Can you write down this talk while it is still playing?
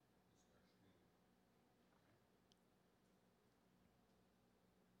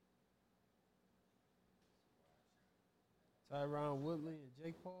Tyron Woodley and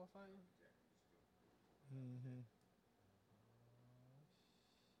Jake Paul fighting? Mm-hmm.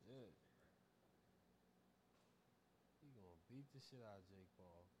 Shit. He gonna beat the shit out of Jake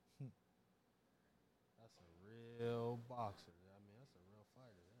Paul. That's a real boxer. I mean, that's a real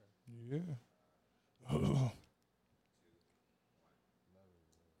fighter there. Yeah.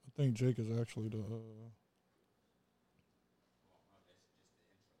 I think Jake is actually the. I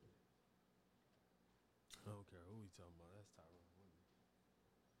don't care who we talking about. That's Tyron Woodley.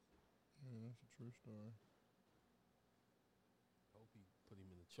 Yeah, that's a true story. Hope he put him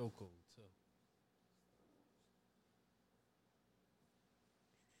in the chokehold too.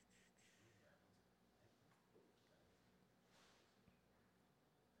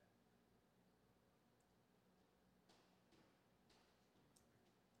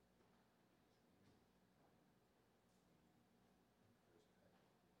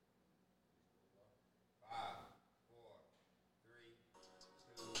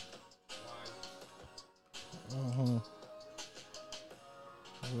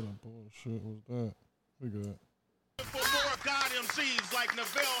 What a bullshit was that? We good. For more God MCs like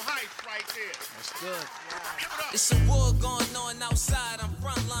Neville Heights right there. That's good. It's a war going on outside. I'm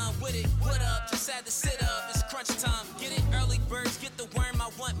frontline with it. What up? Just had to sit up. It's crunch time. Get it? Early birds get the worm. I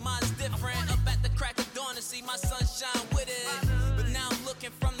want mine's different. Up at the crack of dawn to see my sunshine with it. But now I'm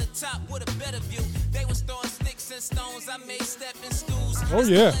looking from the top with a better view. They was throwing sticks and stones. I made stepping stools. Oh,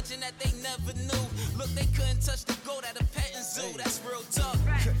 yeah. It's the legend that they never knew. Look, they couldn't touch the goat at a petting zoo. That's real talk.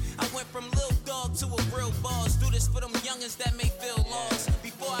 I went from little dog to a real boss. Do this for them youngins that may feel lost.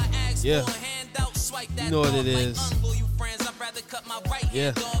 Before I ask for a handout, swipe that. You know what it like is. Unloyal friends, I'd rather cut my right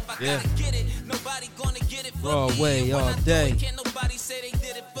hand off. I gotta get it. Nobody gonna get it for Raw me. way all When I do day. it, can't nobody say they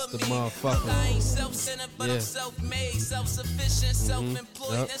did it for It's the me. motherfucker. Look, I ain't self-centered, but I'm self-made, self-sufficient,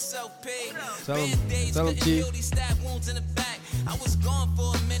 self-employed, Yep. and self-paid. Tell 'em. Band-aids Tell 'em, couldn't Chief. heal these stab wounds in the back. I was gone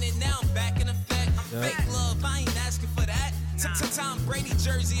for a minute, now I'm back in effect. Fake love, I ain't asking for that. Tom Brady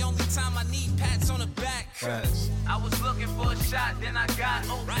jersey, only time I need pats on the back. Facts. I was looking for a shot, then I got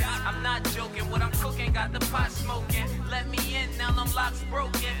open. I'm not joking, what I'm cooking, got the pot smoking. Let me in, now them locks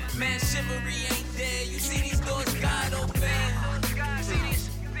broken. Man, chivalry ain't dead, you see these doors God open. See these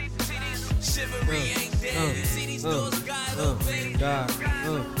chivalry ain't dead, you see these doors God open. God.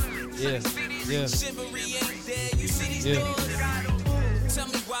 Yeah. Yeah. Chivalry ain't dead, you see these doors God open. Tell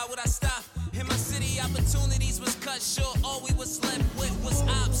me why would I stop? In my city, opportunities was cut short. All we was left with was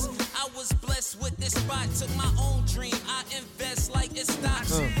ops. I was blessed with this spot. Took my own dream. I invest like it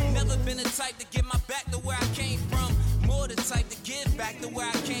stocks. Never been the type to give my back to where I came from. More the type to give back to where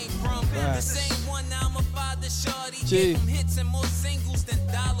I came from. The same one, now I'm a father shorty. Give them hits and more singles than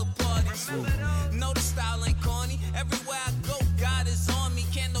dollar parties. Know the style ain't corny. Everywhere I go, God is on me.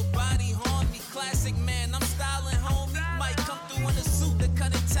 Can't nobody harm me. Classic man, I'm styling homie. Might come through in a suit that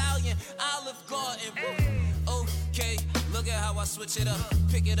cut Italian. Olive Garden. Okay, look at how I switch it up.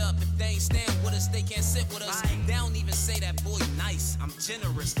 Pick it up. If they ain't stand with us, they can't sit with us. They don't even say that boy nice. I'm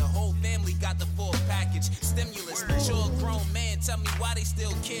generous. The whole family got the full package. Stimulus. Mature grown man. Tell me why they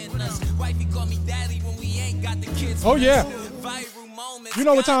still kidding us. Wifey call me daddy when we ain't got the kids. Oh, yeah. Viral moments. You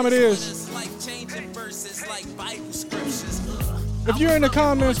know what time it is. Like changing verses like Bible scriptures. If you're in the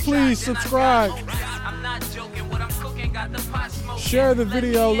comments, please subscribe. I'm not joking. What I'm cooking got the pot smoking. Share the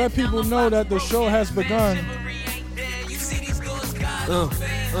video. Let people know that the show has begun.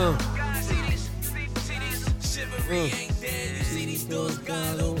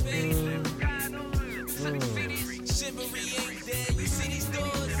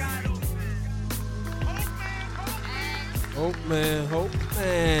 Hope man.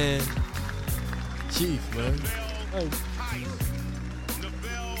 Chief, man. Hey.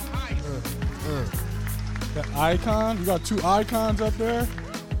 The icon. You got two icons up there.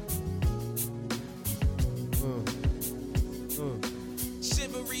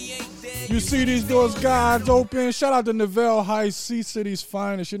 You see these doors, God's open. Shout out to Neville Heights, C-City's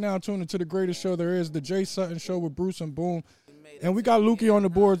finest. You're now tuned into the greatest show there is, the Jay Sutton Show with Bruce and Boom. And we got Lukey on the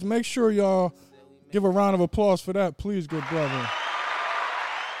boards. Make sure y'all give a round of applause for that, please, good brother.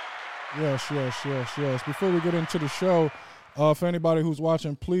 Yes. Before we get into the show, for anybody who's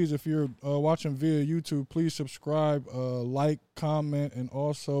watching, please, if you're watching via YouTube, please subscribe, like, comment, and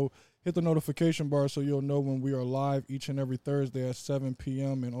also hit the notification bar so you'll know when we are live each and every Thursday at 7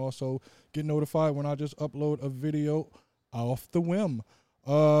 p.m. and also get notified when I just upload a video off the whim.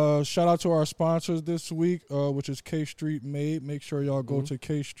 Shout out to our sponsors this week, which is K Street Made. Make sure y'all go to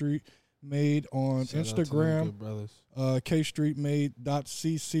K Street Made on Instagram,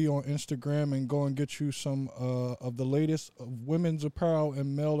 kstreetmade.cc on Instagram, and go and get you some of the latest of women's apparel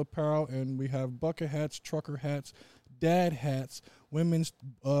and male apparel. And we have bucket hats, trucker hats, dad hats, women's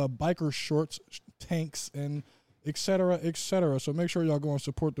biker shorts, tanks, and et cetera, et cetera. So make sure y'all go and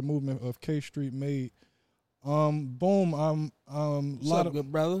support the movement of K Street Made. Boom. What's up,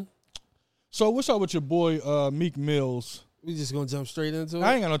 good brother? So what's up with your boy Meek Mills? We just gonna jump straight into it.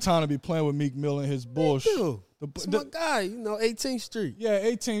 I ain't got no time to be playing with Meek Mill and his bullshit. It's my guy, 18th Street. Yeah,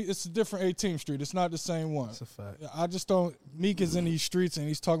 18. It's a different 18th Street. It's not the same one. That's a fact. I just don't. Meek is in these streets and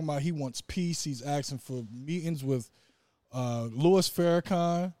he's talking about he wants peace. He's asking for meetings with Louis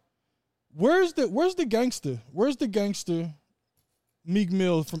Farrakhan. Where's the gangster? Where's the gangster? Meek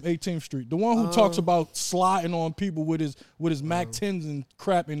Mill from 18th Street, the one who talks about sliding on people with his Mac 10s and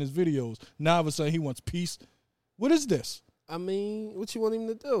crap in his videos. Now all of a sudden he wants peace. What is this? I mean, what you want him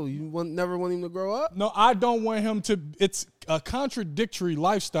to do? Never want him to grow up? No, I don't want him to. It's a contradictory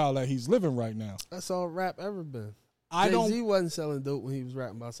lifestyle that he's living right now. That's all rap ever been. Jay-Z wasn't selling dope when he was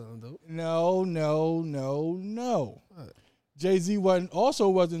rapping about selling dope. No. What? Jay-Z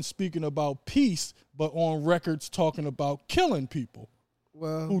wasn't speaking about peace, but on records talking about killing people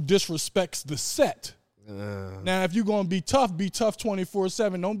who disrespects the set. Now, if you're going to be tough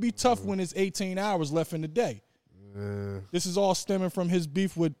 24/7. Don't be tough when it's 18 hours left in the day. This is all stemming from his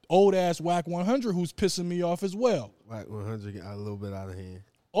beef with old-ass Wack 100, who's pissing me off as well. Wack 100 got a little bit out of hand.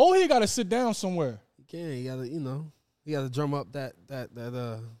 Oh, he got to sit down somewhere. He can. He got to drum up that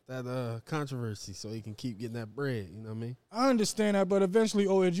controversy so he can keep getting that bread. You know what I mean? I understand that, but eventually,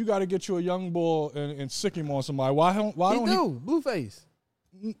 you got to get you a young boy and sick him on somebody. Why don't he? Blueface.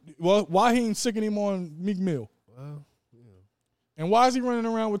 Well, why he ain't sicking him on Meek Mill? Well, yeah. And why is he running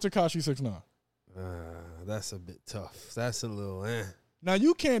around with Tekashi 6ix9ine? That's a bit tough. That's a little Now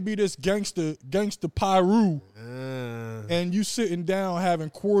you can't be this gangster Pyru and you sitting down having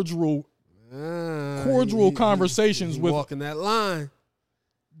cordial conversations with walking that line.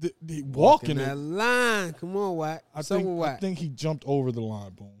 Walking that line. Come on, Wack. I think he jumped over the line,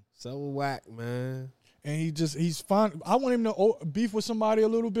 boom. So Wack, man. And he's fine. I want him to beef with somebody a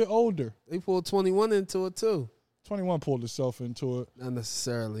little bit older. They pulled 21 into it too. 21 pulled himself into it. Not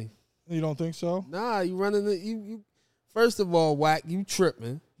necessarily. You don't think so? Nah, you running the you. First of all, Wack, you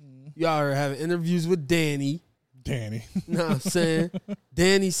tripping. Y'all are having interviews with Danny. Danny. Know what I'm saying?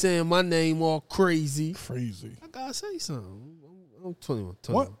 Danny saying my name all crazy. Crazy. I gotta say something. I'm 21.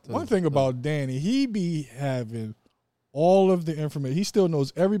 One thing about Danny, he be having all of the information. He still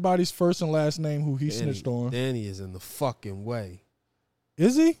knows everybody's first and last name who he snitched on. Danny is in the fucking way.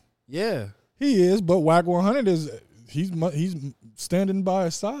 Is he? Yeah. He is, but Wack 100 he's standing by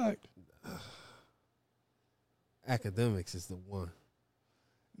his side. Academics is the one.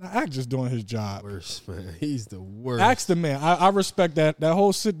 Now, Ack just doing his job. Worst, man. He's the worst. Ack's the man. I respect that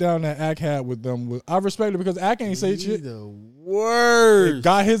whole sit down that Ack had with them. I respect it because Ack ain't say shit. The worst. It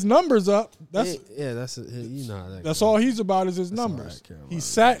got his numbers up. That's that's all he's about is his numbers. He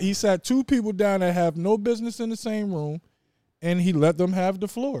sat two people down that have no business in the same room, and he let them have the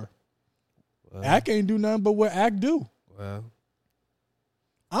floor. Well, Ack ain't do nothing but what Ack do. Well,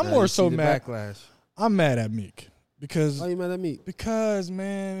 I'm more so mad. Backlash. I'm mad at Meek. Because why you mad at Meek? Because,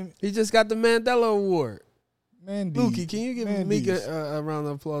 man, he just got the Mandela Award. Man, Buki, can you give Meek a round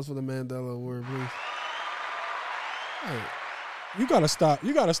of applause for the Mandela Award, please? Hey. You gotta stop.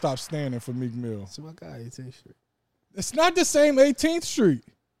 You gotta stop standing for Meek Mill. It's my guy, 18th Street. It's not the same 18th Street.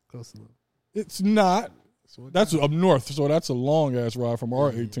 Close enough. It's not. That's up north, so that's a long ass ride from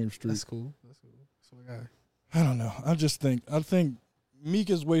our 18th Street. That's cool. That's my guy. I don't know. I think Meek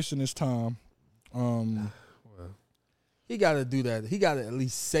is wasting his time. He got to do that. He got to at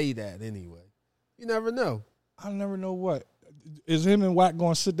least say that anyway. You never know. I never know what. Is him and Wack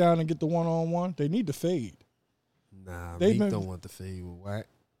going to sit down and get the one-on-one? They need to fade. Nah, Meek don't want to fade with Wack.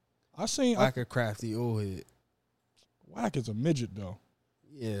 Wack a crafty old head. Wack is a midget, though.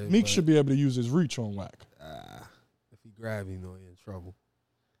 Yeah, Meek should be able to use his reach on Wack. If he grab you, he in trouble.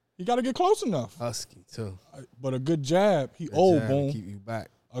 He got to get close enough. Husky, too. But a good jab, boom. Keep you back.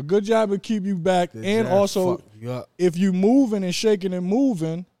 A good jab would keep you back, and also if you moving and shaking and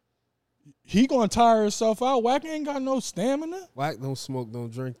moving, he gonna tire himself out. Wack ain't got no stamina. Wack don't smoke, don't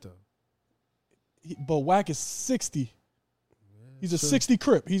drink though. But Wack is 60. He's a 60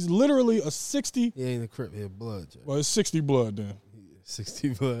 Crip. He's literally a 60. He ain't a Crip. He a blood. Jack. Well, it's 60 blood then. 60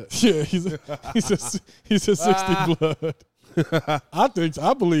 blood. Yeah, he's a 60 blood. I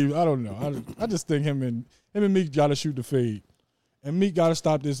don't know. I just think him and Meek gotta shoot the fade. And Meek got to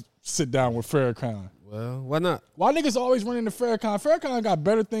stop this sit down with Farrakhan. Well, why not? Why niggas always running to Farrakhan? Farrakhan got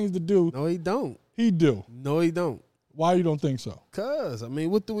better things to do. No, he don't. He do. No, he don't. Why you don't think so? Because,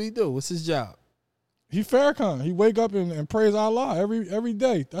 what do he do? What's his job? He Farrakhan. He wake up and praise Allah every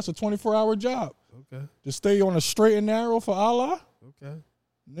day. That's a 24-hour job. Okay. To stay on a straight and narrow for Allah? Okay.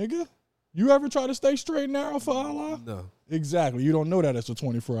 Nigga? You ever try to stay straight and narrow for Allah? No. Exactly. You don't know that it's a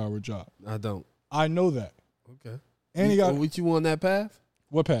 24-hour job. I don't. I know that. Okay. And he got what you on that path?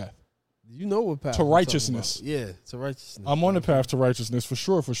 what path? You know what path? To I'm righteousness. talking about. Yeah, to righteousness. I'm on the path to righteousness for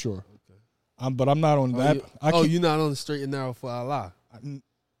sure. Okay. But I'm not on that. You're not on the straight and narrow for Allah.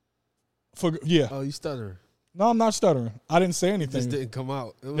 Yeah. Oh, you stuttering. No, I'm not stuttering. I didn't say anything. Just didn't come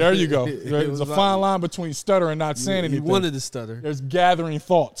out. There you go. There's a fine line between stuttering and not saying anything. You wanted to stutter. There's gathering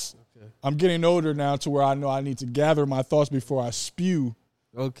thoughts. Okay. I'm getting older now to where I know I need to gather my thoughts before I spew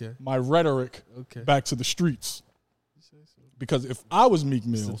my rhetoric back to the streets. Because if I was Meek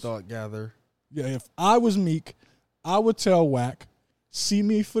Mill, it's a thought gather. Yeah, if I was Meek, I would tell Wack, see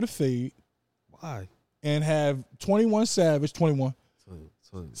me for the fade. Why? And have 21 Savage, 21,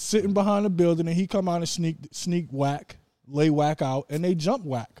 sitting behind the building, and he come out and sneak Wack, lay Wack out, and they jump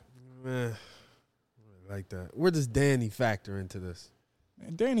Wack. Man, I like that. Where does Danny factor into this?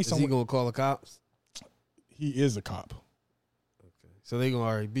 Man, Danny, is he gonna call the cops? He is a cop. Okay, so they gonna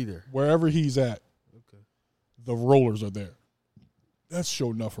already be there. Wherever he's at, okay, the rollers are there. That's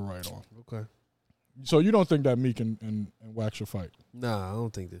show enough for right on. Okay. So you don't think that Meek and Wack should fight? Nah, I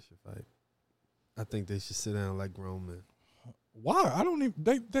don't think they should fight. I think they should sit down like grown men. Why? I don't even.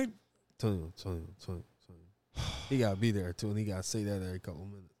 They. Tony. He gotta be there too, and he gotta say that every couple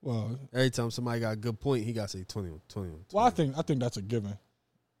minutes. Well, every time somebody got a good point, he gotta say 21. Well, I think that's a given.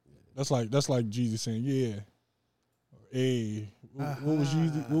 That's like Jeezy saying, "Yeah." Hey, what was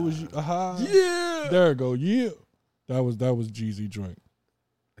Jeezy? What was you? Yeah. There it go. Yeah. That was Jeezy joint.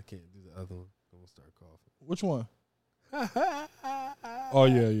 I can't do the other one. I'm gonna start coughing. Which one? Oh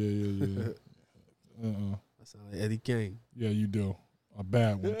yeah. That sound like Eddie Kane. Yeah, you do. A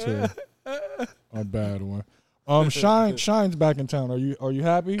bad one too. A bad one. Shyne's back in town. Are you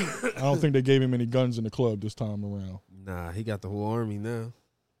happy? I don't think they gave him any guns in the club this time around. Nah, he got the whole army now.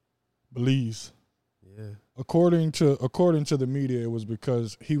 Belize. Yeah. According to the media, it was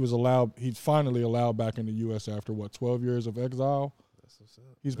because he's finally allowed back in the U.S. after 12 years of exile. That's what's up.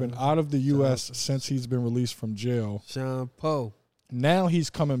 He's been out of the U.S. since he's been released from jail. Sean Poe. Now he's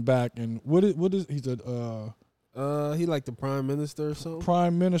coming back, and what is he's a he like the prime minister or something.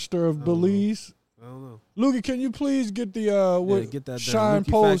 Prime Minister of Belize. I don't know. Lukey, can you please get the get that Shyne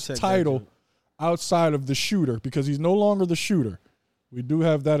Poe's title outside of the shooter, because he's no longer the shooter. We do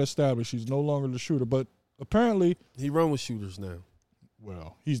have that established. He's no longer the shooter, but apparently he run with shooters now.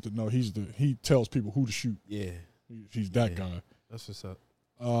 Well, he tells people who to shoot. Yeah, he's that guy. That's what's up.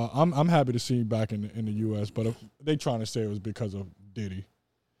 I'm happy to see him back in the U.S., but if they trying to say it was because of Diddy.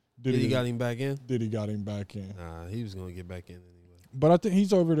 Diddy got him back in? Diddy got him back in. Nah, he was going to get back in anyway. But I think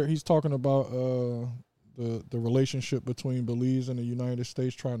he's over there. He's talking about the relationship between Belize and the United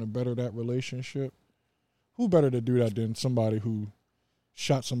States, trying to better that relationship. Who better to do that than somebody who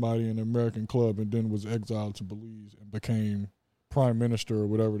shot somebody in an American club and then was exiled to Belize and became prime minister or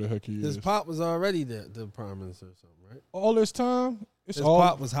whatever the heck he is. His pop was already the prime minister or something, right? All this time? His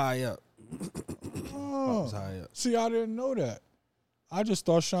pop was high up. Pop was high up. See, I didn't know that. I just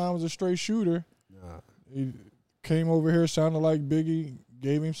thought Shyne was a straight shooter. Nah. He came over here, sounded like Biggie,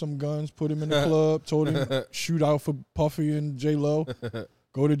 gave him some guns, put him in the club, told him shoot out for Puffy and J-Lo,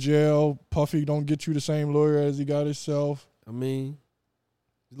 go to jail. Puffy don't get you the same lawyer as he got himself. I mean,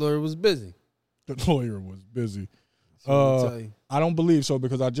 his lawyer was busy. The lawyer was busy. I don't believe so,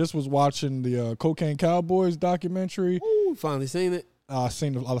 because I just was watching the Cocaine Cowboys documentary. Ooh, finally seen it. I've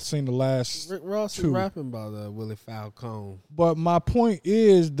seen the last Rick Ross two. was rapping about Willie Falcone. But my point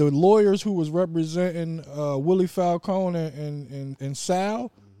is, the lawyers who was representing Willie Falcone and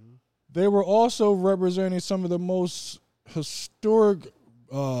Sal, they were also representing some of the most historic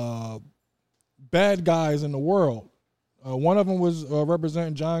bad guys in the world. One of them was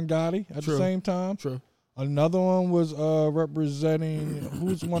representing John Gotti at the same time. True. Another one was representing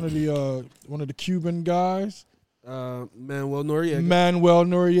who's one of the Cuban guys. Manuel Noriega. Manuel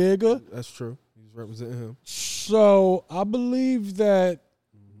Noriega. That's true. He's representing him. So I believe that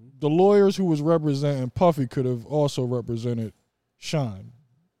the lawyers who was representing Puffy could have also represented Shyne.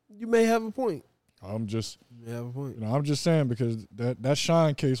 You may have a point. I'm just saying, because that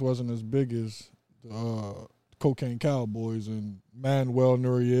Shyne case wasn't as big as Cocaine Cowboys and Manuel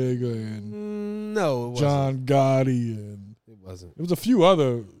Noriega and no, it wasn't. John Gotti, and it wasn't. It was a few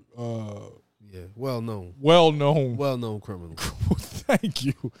other well known criminals. Thank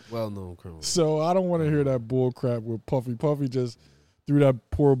you. Well known criminals. So I don't want to hear that bull crap with Puffy. Puffy just threw that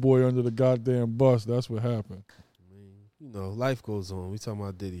poor boy under the goddamn bus. That's what happened. I mean, life goes on. We talking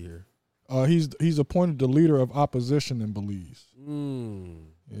about Diddy here. He's appointed the leader of opposition in Belize.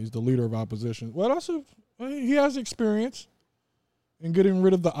 Yeah, he's the leader of opposition. Well, he has experience in getting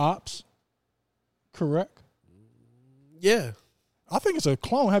rid of the ops. Correct? Yeah. I think it's a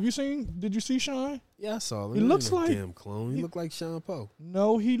clone. Did you see Shyne? Yeah, I saw him. He looks like damn clone. He looked like Sean Poe.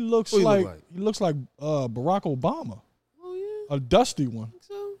 No, he looks like Barack Obama. Oh yeah. A dusty one.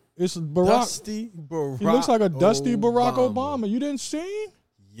 So? It's Barack. Dusty Barack. He looks like a dusty Barack Obama. You didn't see him?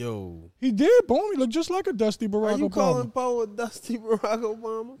 Yo. He did, boom. He looked just like a dusty Barack Obama. Are you calling Poe a dusty Barack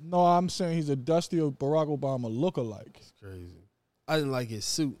Obama? No, I'm saying he's a dusty Barack Obama lookalike. It's crazy. I didn't like his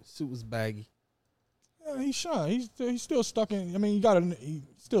suit. Suit was baggy. Yeah, he's Shyne. He's still stuck in. I mean, he's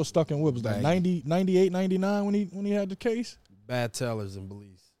still stuck in what was that? Baggy. 98, 99 when he had the case. Bad tailors in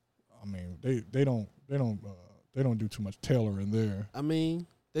Belize. I mean, they don't do too much tailoring there. I mean,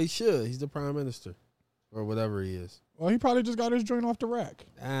 they should. He's the prime minister or whatever he is. Well, he probably just got his joint off the rack.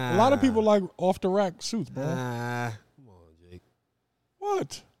 A lot of people like off the rack suits, bro. Come on, Jake.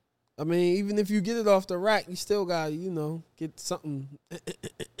 What? I mean, even if you get it off the rack, you still got get something.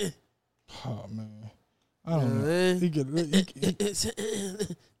 Oh man, I don't know. He get with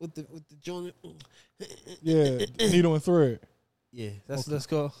the joint. Yeah, needle and thread. Yeah, that's what that's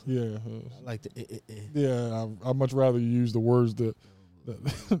called. Yeah, I like the. Yeah, I'd much rather use the words that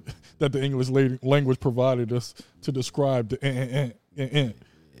the English language provided us to describe the. Yeah, I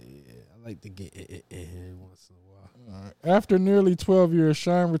like to get once in a while. All right. After nearly 12 years,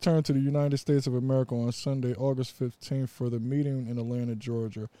 Shyne returned to the United States of America on Sunday, August 15th, for the meeting in Atlanta,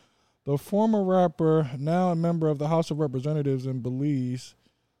 Georgia. The former rapper, now a member of the House of Representatives in Belize,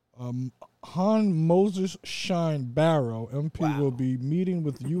 Han Moses Shyne Barrow, MP, will be meeting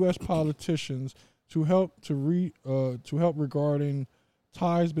with U.S. politicians to help regarding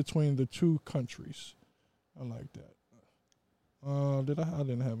ties between the two countries. I like that. I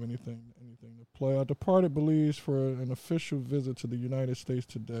didn't have anything to play. I departed Belize for an official visit to the United States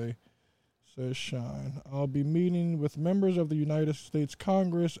today, says Shyne. I'll be meeting with members of the United States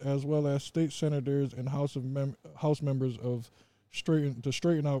Congress as well as state senators and House members to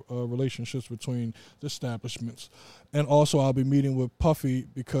straighten out relationships between the establishments. And also I'll be meeting with Puffy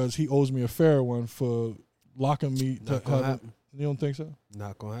because he owes me a fair one for locking me. Not gonna happen. You don't think so?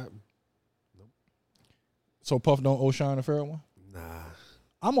 Not gonna happen. Nope. So Puff don't owe Shyne a fair one? Nah.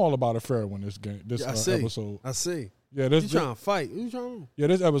 I'm all about a fair one this episode. I see. Yeah, you trying to fight? Who you trying to? Yeah,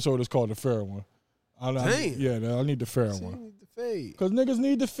 this episode is called the fair one. I need the fair one. You need the fade. Cause niggas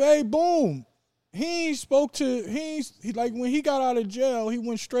need the fade. Boom. He like when he got out of jail, he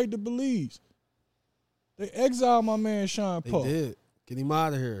went straight to Belize. They exiled my man Sean Puff. They did. Get him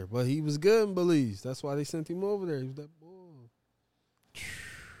out of here. But he was good in Belize. That's why they sent him over there. He was that boy.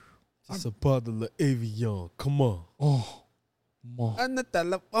 Just a part of the avion. Come on. Oh. You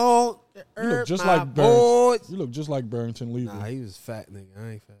look just like Barrington. You look just like Barrington Levy. Nah, he was fat, nigga.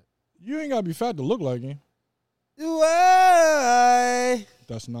 I ain't fat. You ain't gotta be fat to look like him. Do I?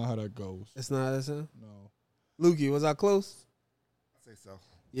 That's not how that goes. That's not how that sound? No. Lukey, was I close? I say so.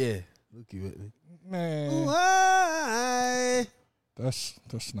 Yeah. Lukey with me. Man. Do I? That's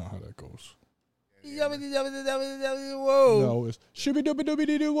not how that goes. Whoa. No, it's shibby dooby dooby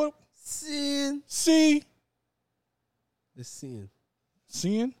doo doo what? Seeing. See? It's seeing.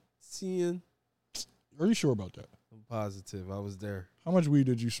 Seeing? Seeing. Are you sure about that? I'm positive. I was there. How much weed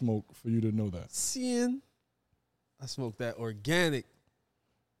did you smoke for you to know that? Seeing. I smoked that organic.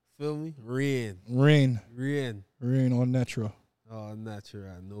 Feel me? Rain on natural. Oh,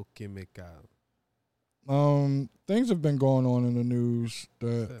 natural. No chemical. Things have been going on in the news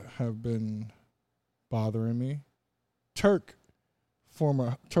that have been bothering me. Turk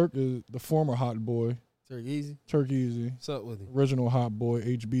is the former hot boy. Turk Easy. What's up with him? Original hot boy,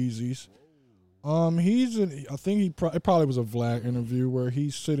 HBZ's. I think it probably was a Vlad interview where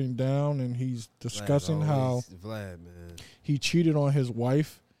he's sitting down and he's discussing how Vlad, man, he cheated on his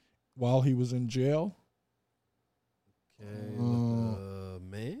wife while he was in jail. Okay,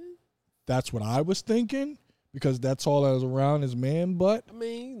 man. That's what I was thinking because that's all that was around his man butt. I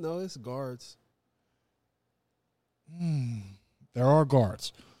mean, no, it's guards. There are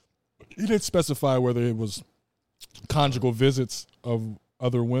guards. He didn't specify whether it was conjugal visits of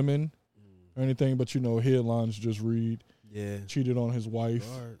other women or anything, but headlines just read. Yeah, cheated on his wife.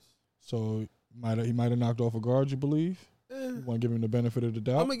 Guards. So he might have knocked off a guard. You believe? You want to give him the benefit of the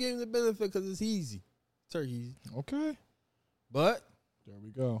doubt? I'm gonna give him the benefit because it's easy. Turk easy. Okay, but there we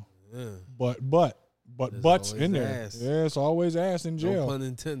go. Yeah. But butts in there. Ass. Yeah, it's always ass in jail. No pun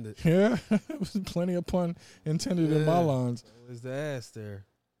intended. Yeah, there was plenty of pun intended in my lines. Always the ass there.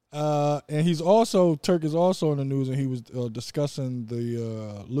 And Turk is also in the news, and he was discussing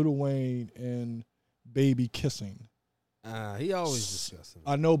the Lil Wayne and Baby kissing. He always discussing.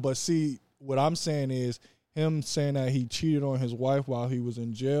 I know, but see, what I'm saying is him saying that he cheated on his wife while he was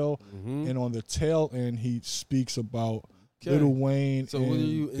in jail, and on the tail end he speaks about Lil Wayne and what are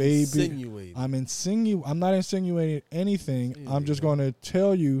you Baby. insinuating? I'm not insinuating anything. I'm just going to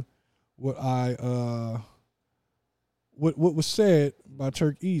tell you what what was said by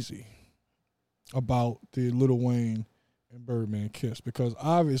Turk Easy about the Lil Wayne and Birdman kiss, because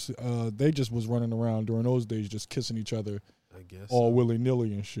obviously they just was running around during those days just kissing each other, I guess all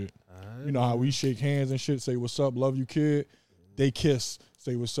willy-nilly and shit. You know how we shake hands and shit, say what's up, love you, kid. They kiss,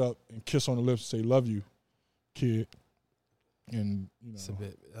 say what's up, and kiss on the lips, say love you, kid. And you know,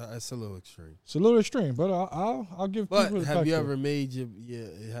 it's a little extreme. It's a little extreme, but I'll give. But people have you ever made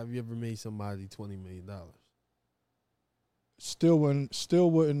somebody $20 million? Still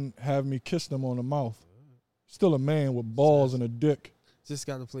wouldn't have me kiss them on the mouth. Still a man with balls and a dick. Just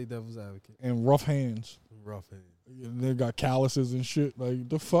got to play devil's advocate. And rough hands. They got calluses and shit. Like,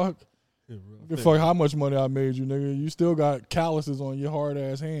 the fuck? The fuck, how much money I made you, nigga? You still got calluses on your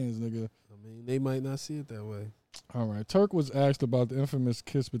hard-ass hands, nigga. I mean, they might not see it that way. All right. Turk was asked about the infamous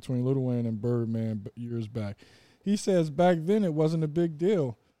kiss between Lil Wayne and Birdman years back. He says, back then it wasn't a big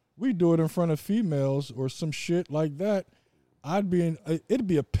deal. We do it in front of females or some shit like that. It'd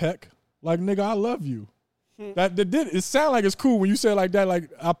be a peck. Like, nigga, I love you. It sound like it's cool when you say it like that. Like,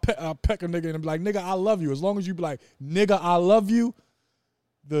 I'll peck a nigga and be like, nigga, I love you. As long as you be like, nigga, I love you,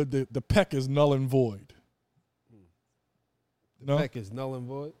 the peck is null and void. The peck is null and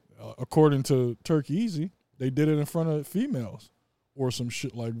void? According to Turk Easy, they did it in front of females or some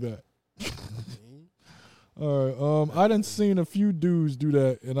shit like that. All right. I done seen a few dudes do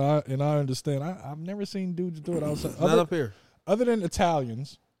that, and I understand. I've never seen dudes do it outside. Not up here. Other than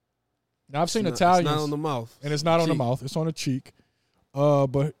Italians. Now, I've seen Italians. It's not on the mouth. And it's not on the mouth. It's on the cheek.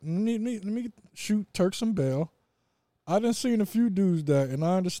 But let me shoot Turk some bail. I done seen a few dudes that, and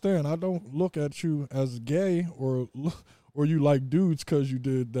I understand. I don't look at you as gay or you like dudes because you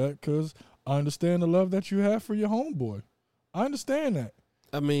did that, because I understand the love that you have for your homeboy. I understand that.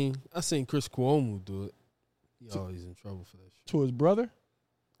 I mean, I seen Chris Cuomo do it. He always in trouble for that shit. To his brother?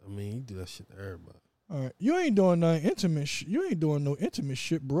 I mean, he do that shit to everybody. All right. You ain't doing nothing intimate shit. You ain't doing no intimate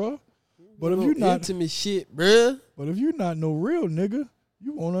shit, bro. But if you not intimate shit, bruh. But if you not no real nigga,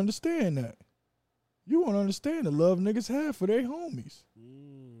 you won't understand that. You won't understand the love niggas have for their homies.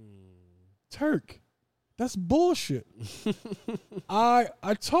 Turk, that's bullshit. I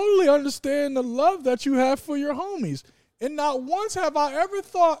totally understand the love that you have for your homies. And not once have I ever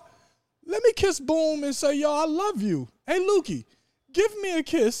thought, let me kiss Boom and say, yo, I love you. Hey, Lukey, give me a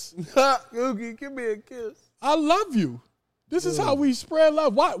kiss. Lukey, give me a kiss. I love you. This is how we spread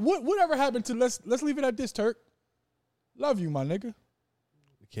love. Whatever happened to let's leave it at this, Turk. Love you, my nigga.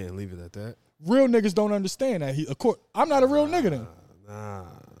 We can't leave it at that. Real niggas don't understand that. I'm not a real nigga then.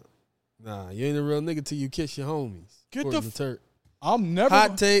 Nah. You ain't a real nigga till you kiss your homies. Get the Turk. I'm never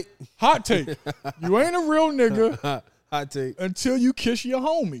Hot take. You ain't a real nigga. Hot take. Until you kiss your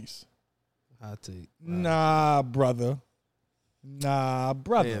homies. Hot take. Nah, brother. Damn,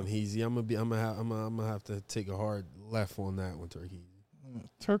 Heezy. I'm gonna have to take a hard left on that one, Turk.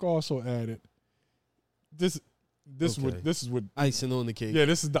 Turk also added this is what icing on the cake. Yeah,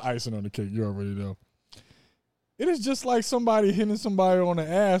 this is the icing on the cake. You already know. It is just like somebody hitting somebody on the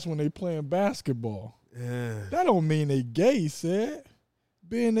ass when they playing basketball. Yeah. That don't mean they gay, he said.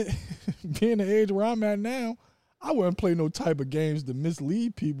 Being the age where I'm at now, I wouldn't play no type of games to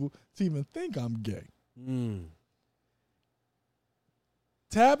mislead people to even think I'm gay.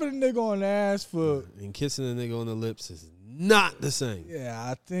 Tapping a nigga on the ass for and kissing a nigga on the lips is not the same. Yeah,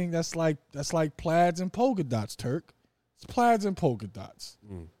 I think that's like plaids and polka dots, Turk. It's plaids and polka dots.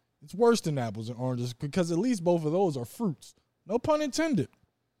 It's worse than apples and oranges because at least both of those are fruits. No pun intended.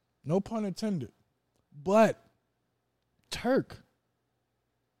 No pun intended. But Turk,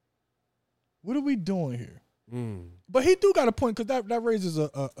 what are we doing here? But he do got a point, because that raises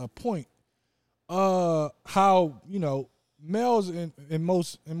a point. How, you know, males in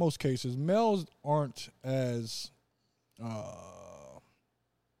most cases, males aren't as I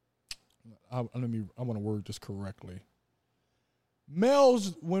want to word this correctly.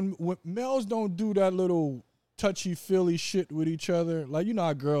 Males, when males don't do that little touchy-feely shit with each other, like, you know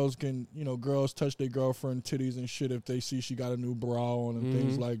how girls can, you know, girls touch their girlfriend titties and shit if they see she got a new bra on and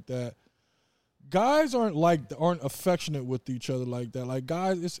things like that. Guys aren't affectionate with each other like that. Like,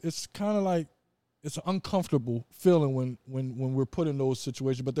 guys, it's kind of like, it's an uncomfortable feeling when we're put in those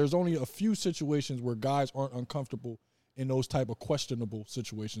situations. But there's only a few situations where guys aren't uncomfortable in those type of questionable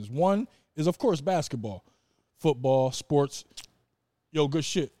situations. One is, of course, basketball, football, sports. Yo, good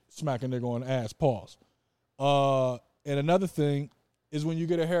shit. Smack a nigga on the ass. Pause. And another thing is when you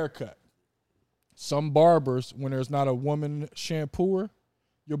get a haircut. Some barbers, when there's not a woman shampooer,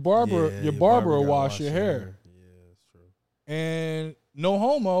 your barber will wash your hair. Yeah, that's true. And no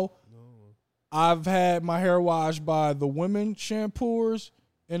homo, I've had my hair washed by the women shampooers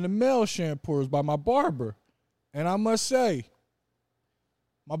and the male shampooers by my barber. And I must say,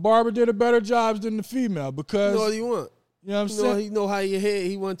 my barber did a better job than the female because... You know what you want. You know what I'm saying? He know how your head,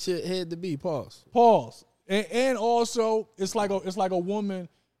 he wants your head to be. Pause. And also, it's like a woman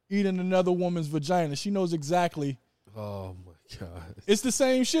eating another woman's vagina. She knows exactly. Oh, my God. It's the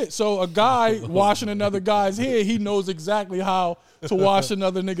same shit. So a guy washing another guy's head, he knows exactly how to wash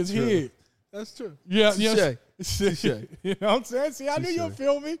another nigga's head. That's true. Yeah. You know what I'm saying? See, I knew you'll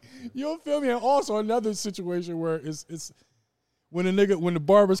feel me. You'll feel me. And also another situation where it's when the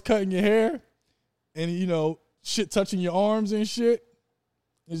barber's cutting your hair and, you know, shit touching your arms and shit.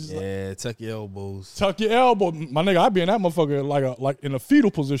 Yeah, tuck your elbows. Tuck your elbow. My nigga, I be in that motherfucker like in a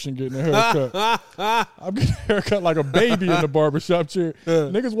fetal position getting a haircut. I'm getting a haircut like a baby in the barbershop chair.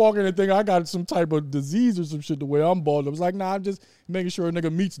 Niggas walking and think I got some type of disease or some shit the way I'm bald. I was like, nah, I'm just making sure a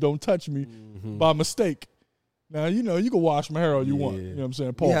nigga meats don't touch me by mistake. Now, you know, you can wash my hair all you want. You know what I'm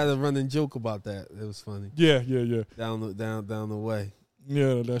saying? Paul. We had a running joke about that. It was funny. Yeah. Down the way.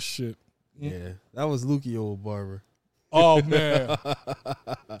 Yeah, that shit. Yeah. That was Lukey old barber. Oh, man.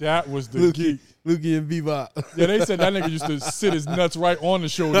 That was the geek. Lukey and Bebop. Yeah, they said that nigga used to sit his nuts right on the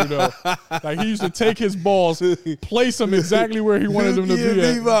shoulder, though. Like, he used to take his balls, place them exactly where he wanted them to be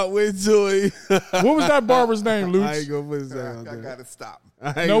at. Bebop went to it. What was that barber's name, Luke? I ain't gonna put his name out there. I gotta stop.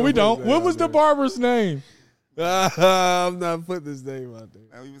 No, we don't. What was the barber's name? I'm not putting his name out there.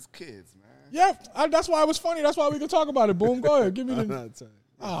 Man, we was kids, man. Yeah, that's why it was funny. That's why we could talk about it. Boom, go ahead. Give me I'm the... not telling you.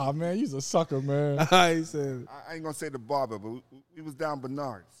 Ah, man, you's a sucker, man. I ain't saying. I ain't gonna say the barber, but we was down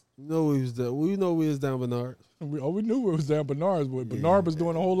Bernard's. No, we was there. We know we was down Bernard. We knew it was down Bernard's, but Bernard was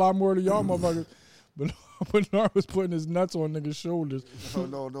doing a whole lot more to y'all motherfuckers. Bernard was putting his nuts on niggas' shoulders.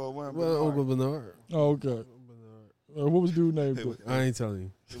 No, it wasn't Well, Bernard. Uncle Bernard. Oh, okay. What was dude's name? I ain't telling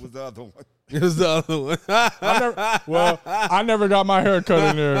you. It was the other one. It was the other one. I never got my hair cut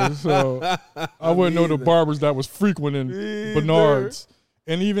in there, so I wouldn't know the barbers that was frequenting Bernard's.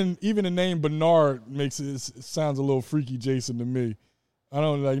 And even the name Bernard makes it sounds a little freaky, Jason, to me. I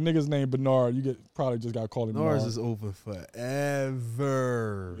don't like niggas named Bernard. You probably just got to call him Bernard's Bernard. is open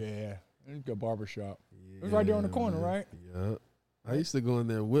forever. Yeah, it's a barbershop. Yeah, it's right there on the corner, right? Yeah. I used to go in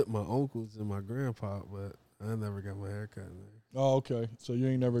there with my uncles and my grandpa, but I never got my hair cut in there. Oh, okay. So you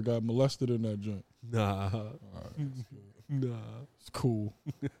ain't never got molested in that joint? Nah. All right. Nah. It's cool.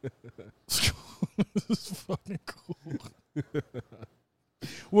 It's fucking cool.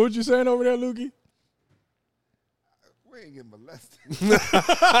 What was you saying over there, Lukey? We ain't getting molested.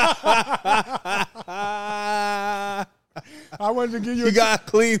 I wanted to give you You got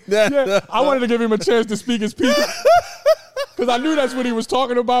to clean that up. I wanted to give him a chance to speak his piece. Because I knew that's what he was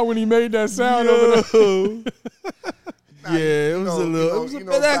talking about when he made that sound over there. Yeah, it was a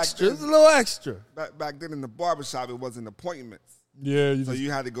bit extra. It was a little extra. Back then in the barbershop, it wasn't appointments. Yeah. So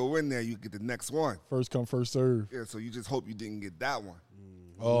you had to go in there, you get the next one. First come, first serve. Yeah, so you just hope you didn't get that one.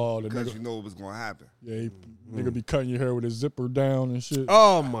 Oh, the Because nigga. you know it was going to happen. Yeah, nigga be cutting your hair with his zipper down and shit.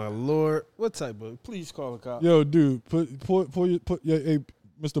 Oh, my Lord. What type of? Please call a cop. Yo, dude, hey,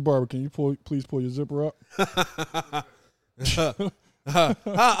 Mr. Barber, can you please pull your zipper up? How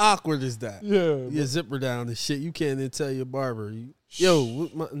awkward is that? Yeah. Your zipper down and shit. You can't even tell your barber. Yo,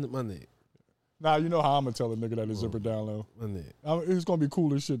 what my name? Nah, you know how I'm going to tell a nigga that his zipper down low. My name. It's going to be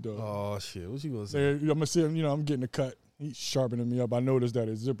cool as shit, though. Oh, shit. What you going to say? I'm going to see him, I'm getting a cut. He's sharpening me up. I noticed that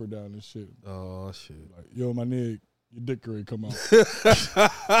his zipper down and shit. Oh, shit. Like, yo, my nigga, your dick grade come out.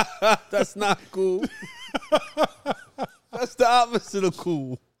 That's not cool. That's the opposite of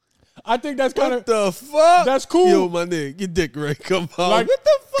cool. I think that's kind What of the fuck? That's cool. Yo, my nigga, your dick right come out. like What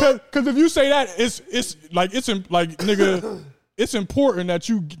the fuck? Because if you say that, it's nigga, it's important that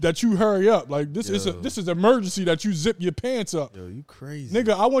you hurry up. Like this is emergency that you zip your pants up. Yo, you crazy.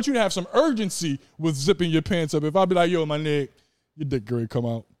 Nigga, I want you to have some urgency with zipping your pants up. If I be like, yo, my nigga, your dick grade come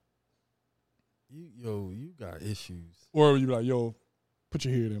out. You got issues. Or you be like, yo, put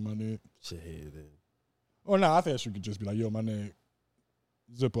your head in, my nigga. Put your head in. Or nah, I think you could just be like, yo, my nigga,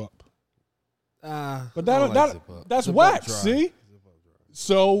 zip up. But I don't like zip up. that's Zip up whack, dry. see? Zip up dry.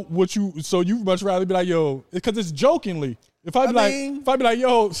 So you much rather be like, yo, because it's jokingly. If I be like,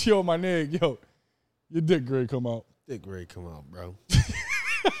 yo, my nigga, yo, your dick grade come out. Dick grade come out, bro.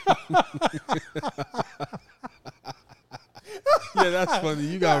 Yeah, that's funny.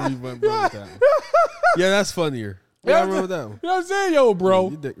 You gotta run with that one. Yeah, that's funnier. Yeah, I run with that one. You know what I'm saying? Yo, bro.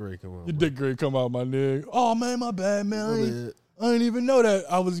 Your dick ready come out. Your dick grade come out, my nigga. Oh, man, my bad, man. Go I didn't even know that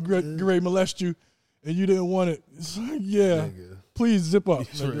I was ready to molest you and you didn't want it. It's like, yeah. Nigga. Please zip up.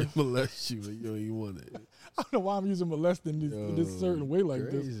 He's ready to molest you, but you don't even want it. I don't know why I'm using molesting this certain way like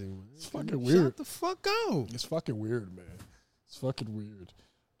crazy, this. Man. It's fucking weird. Shut the fuck out. It's fucking weird, man. It's fucking weird.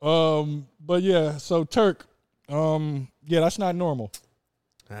 But yeah, so Turk, yeah, that's not normal.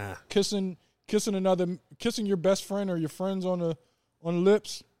 Kissing your best friend or your friends on the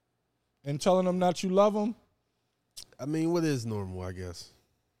lips and telling them that you love them. I mean, what is normal, I guess?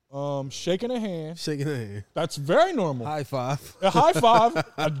 Shaking a hand. Shaking a hand. That's very normal. High five. A high five,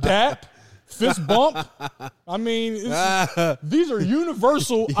 a dap, fist bump. I mean, these are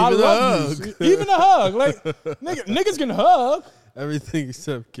universal. I love you. Even a hug. Like niggas can hug. Everything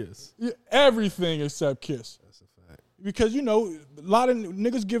except kiss. Yeah, everything except kiss. That's a fact. Because a lot of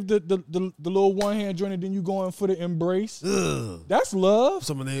niggas give the little one hand joint and then you go in for the embrace. Ugh. That's love.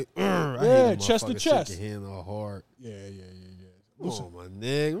 Some of they, yeah, chest to chest. Shake your hand all hard. Yeah. Come on, my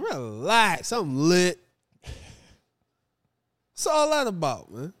nigga, relax. I'm lit. What's all that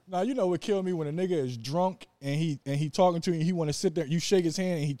about, man? Now you know what killed me when a nigga is drunk and he talking to you and he want to sit there. You shake his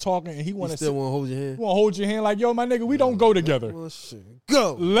hand and he talking and he want to still want to hold your hand. Want to hold your hand like, yo, my nigga, we don't go together. Well, shit.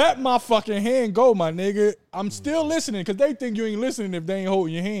 Go. Let my fucking hand go, my nigga. I'm still listening because they think you ain't listening if they ain't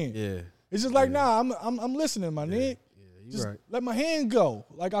holding your hand. Yeah. It's just like, nah, I'm listening, my nigga. You Just right. let my hand go.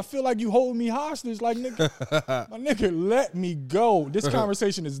 Like I feel like you holding me hostage. Like nigga, my nigga, let me go. This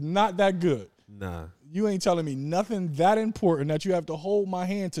conversation is not that good. Nah. You ain't telling me nothing that important that you have to hold my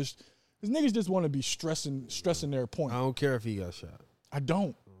hand to. Because niggas just want to be stressing their point. I don't care if he got shot. I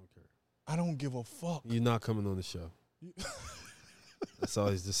don't. care. I don't give a fuck. You're not coming on the show. That's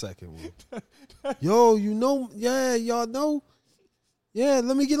always the second one. Yo, y'all know. Yeah,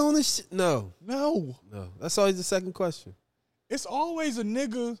 let me get on this shit. No. That's always the second question. It's always a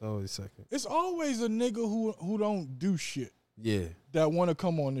nigga. It's always second. It's always a nigga who don't do shit. Yeah. That want to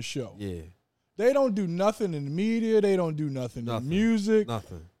come on the show. Yeah. They don't do nothing in the media. They don't do nothing in music.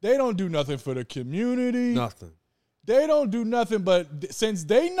 Nothing. They don't do nothing for the community. Nothing. They don't do nothing, but since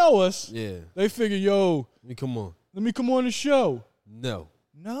they know us, they figure, yo, let me come on the show. No.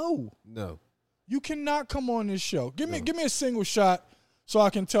 You cannot come on this show. Give me a single shot so I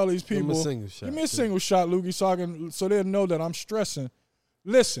can tell these people. Give me a single shot, Lukey, so they'll know that I'm stressing.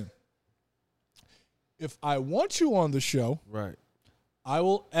 Listen, if I want you on the show, right, I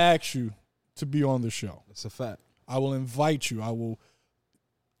will ask you to be on the show. That's a fact. I will invite you. I will,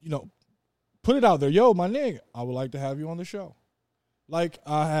 put it out there. Yo, my nigga, I would like to have you on the show. Like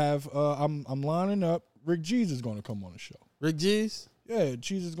I have, I'm lining up. Rick G's is going to come on the show. Rick G's? Yeah,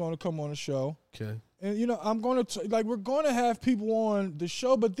 G's is going to come on the show. Okay. And, I'm going to, we're going to have people on the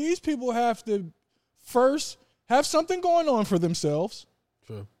show, but these people have to first have something going on for themselves.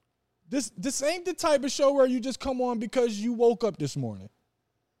 True. This ain't the type of show where you just come on because you woke up this morning.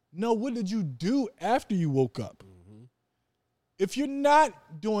 No, what did you do after you woke up? Mm-hmm. If you're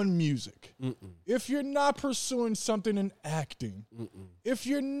not doing music, if you're not pursuing something in acting, if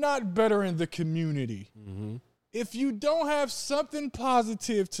you're not bettering the community, if you don't have something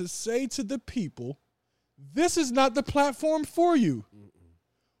positive to say to the people, this is not the platform for you.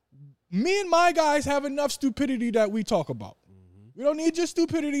 Me and my guys have enough stupidity that we talk about. We don't need your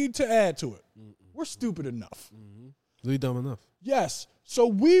stupidity to add to it. We're stupid enough. We dumb enough. Yes. So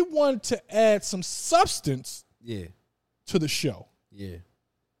we want to add some substance to the show. Yeah.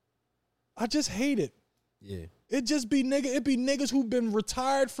 I just hate it. Yeah. It be niggas who've been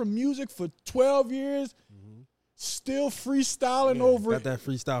retired from music for 12 years, still freestyling over it. Got that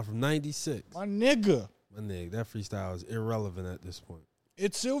freestyle from 96. My nigga, that freestyle is irrelevant at this point.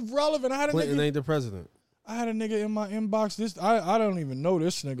 It's irrelevant. Clinton ain't the president. I had a nigga in my inbox. I don't even know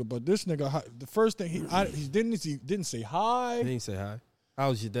this nigga, but this nigga, the first thing he didn't say hi. He didn't say hi. How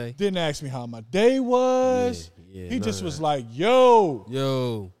was your day? Didn't ask me how my day was. Yeah, he just was like,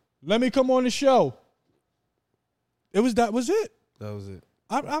 yo, let me come on the show. That was it. That was it.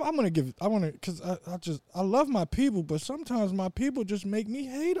 Because I love my people, but sometimes my people just make me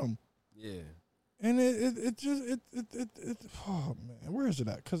hate them. Yeah. And oh man, where is it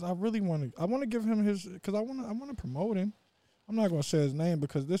at? Because I want to give him his, because I want to promote him. I'm not going to say his name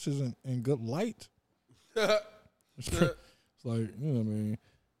because this isn't in good light. It's like, you know what I mean?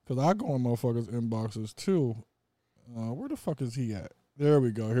 Because I go in motherfuckers' inboxes too. Where the fuck is he at? There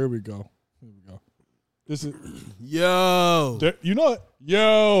we go. Here we go. This is yo. You know what?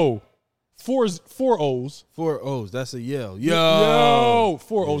 Yo. Four O's. 4 O's. That's a yell. Yo.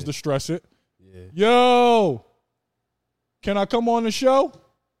 4 O's to stress it. Yeah. Yo. Can I come on the show?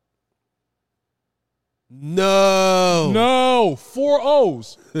 No. No. 4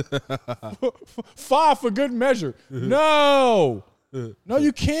 O's. 5 for good measure. No. No,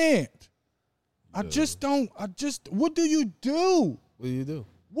 you can't. I just don't. What do you do? What do you do?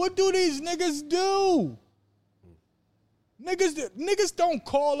 What do these niggas do? Niggas don't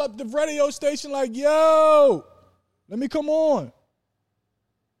call up the radio station like, yo, let me come on.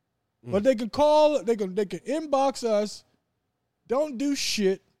 But they can call, they can inbox us. Don't do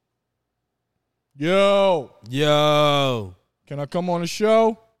shit. Yo. Can I come on the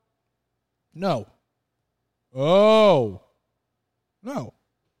show? No. Oh. No.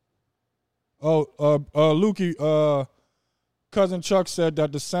 Oh, Lukey, Cousin Chuck said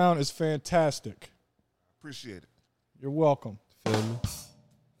that the sound is fantastic. Appreciate it. You're welcome. Feel me?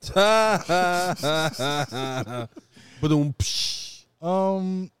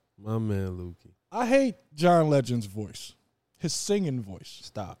 My man Lukey. I hate John Legend's voice. His singing voice.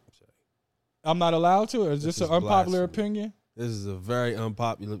 Stop. I'm not allowed to? Is this an unpopular blasphemy. opinion? This is a very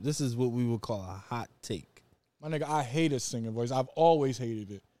unpopular. This is what we would call a hot take. My nigga, I hate his singing voice. I've always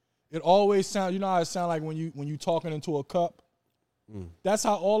hated it. It always sounds, you know how it sounds like when you talking into a cup? That's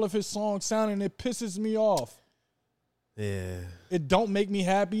how all of his songs sound, and it pisses me off. Yeah. It don't make me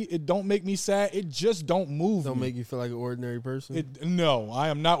happy. It don't make me sad. It just don't move Don't me. make you feel like an ordinary person? No, I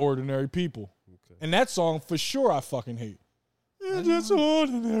am not ordinary people. Okay. And that song, for sure, I fucking hate. We're just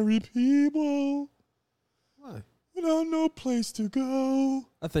ordinary people. Why? Without no place to go.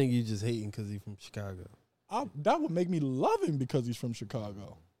 I think you just hating because he's from Chicago. That would make me love him because he's from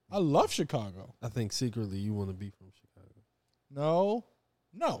Chicago. I love Chicago. I think secretly you want to be from Chicago.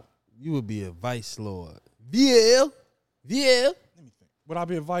 No. You would be a vice lord. VL. Let me think. Would I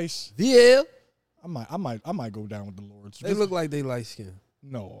be a vice? VL. I might go down with the Lords. They look like they light skin.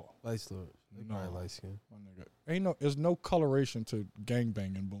 No. Vice lord. They probably light skin. My nigga. There's no coloration to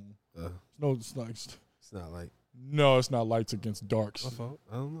gangbanging, boom. It's not like. No, it's not lights against darks. My fault.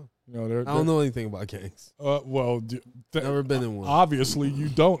 I don't know. I don't know anything about gangs. Never been in one. Obviously, you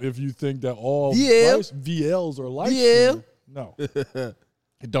don't if you think that all VLs are light. VL. No.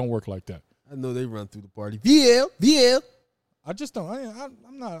 It don't work like that. I know they run through the party. VL. I just don't.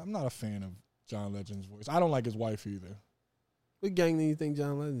 I'm not a fan of John Legend's voice. I don't like his wife either. What gang do you think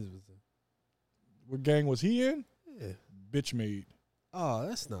John Legend was in? What gang was he in? Yeah. Bitch Made. Oh,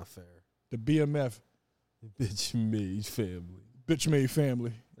 that's not fair. The BMF. Bitch Made Family. Bitch Made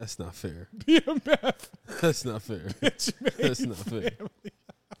Family. That's not fair. BMF. That's not fair. Bitch Made That's not fair.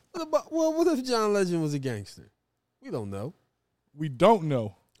 What if John Legend was a gangster? We don't know. We don't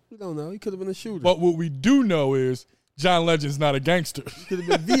know. We don't know. He could have been a shooter. But what we do know is John Legend's not a gangster. He could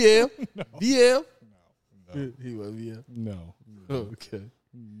have been VL. No. VL. No. He was VL. No. Okay.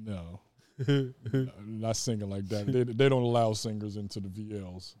 No. Not singing like that. They don't allow singers into the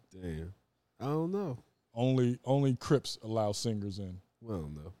VLs. Damn. I don't know. Only Crips allow singers in. We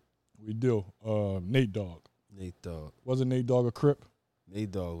don't know. We do. Nate Dogg. Wasn't Nate Dogg a Crip?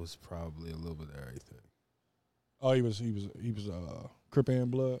 Nate Dogg was probably a little bit of everything. Oh, he was Crip and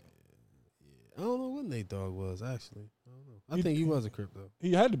Blood. Yeah. I don't know what Nate Dogg was actually. I don't know. I think he was a Crip though.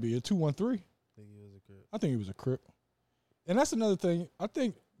 He had to be a 213. I think he was a Crip. And that's another thing. I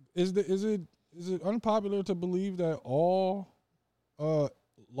think is it unpopular to believe that all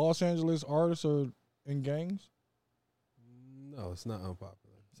Los Angeles artists are in gangs? No, it's not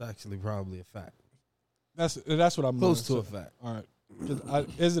unpopular. It's actually probably a fact. That's what I'm close to a fact. All right,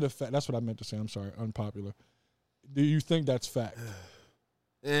 is it a fact? That's what I meant to say. I'm sorry, unpopular. Do you think that's fact?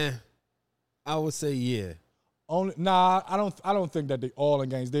 I would say yeah. I don't think that they all in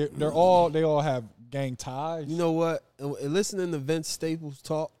gangs. They all have gang ties. You know what? Listening to Vince Staples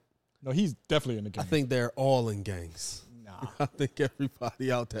talk. No, he's definitely in the gang. I think they're all in gangs. Nah. I think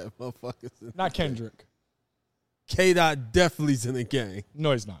everybody out there motherfuckers in not Kendrick. K-Dot definitely's in a gang.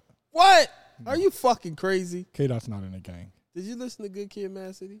 No, he's not. What? Are you fucking crazy? K-Dot's not in a gang. Did you listen to Good Kid,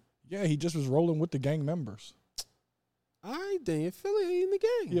 Mad City? Yeah, he just was rolling with the gang members. All right, then affiliate in the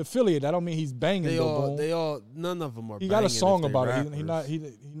gang. He affiliated. I don't mean he's banging. They all. None of them are. He banging got a song about rappers. it. He not in the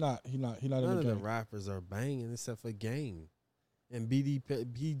gang. None of the rappers are banging except for Game and BG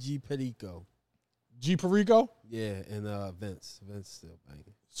Perico. G Perico. Yeah, and Vince still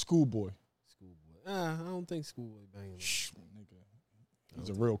banging. Schoolboy. I don't think Schoolboy banging. Shh, nigga. He's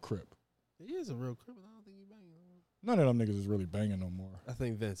a real Crip. He is a real Crip, but I don't think he banging. None of them niggas is really banging no more. I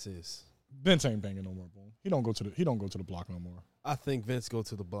think Vince is. Vince ain't banging no more, boom. He don't go to the block no more. I think Vince go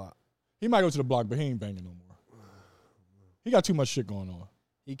to the block. He might go to the block, but he ain't banging no more. He got too much shit going on.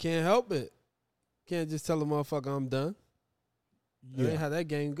 He can't help it. Can't just tell a motherfucker I'm done. Yeah. That ain't how that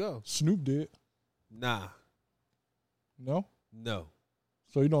game go. Snoop did. Nah. No? No.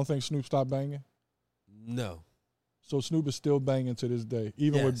 So you don't think Snoop stopped banging? No. So Snoop is still banging to this day,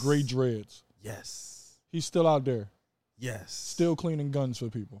 even with gray dreads. Yes. He's still out there. Yes. Still cleaning guns for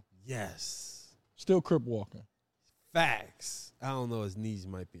people. Yes. Still crip walking. Facts. I don't know. His knees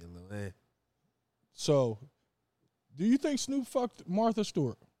might be a little. So, do you think Snoop fucked Martha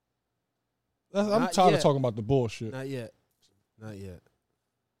Stewart? I'm Not tired yet. of talking about the bullshit. Not yet. Not yet.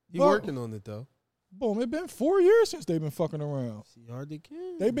 He Well, working on it though. Boom, it's been 4 years since they've been fucking around. She hardly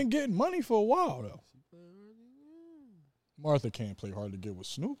can. They've been getting money for a while, though. She play hardly can. Martha can't play hard to get with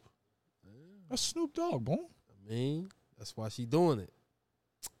Snoop. That's Snoop Dogg, boom. I mean, that's why she doing it.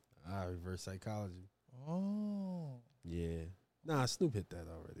 Reverse psychology. Oh. Yeah. Nah, Snoop hit that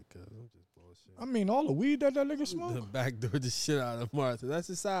already, cuz I'm just bullshit. I mean, all the weed that nigga smoked. Backdoor the shit out of Martha. That's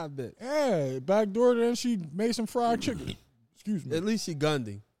a side bit. Yeah, backdoor, then she made some fried chicken. Excuse me. At least she gunned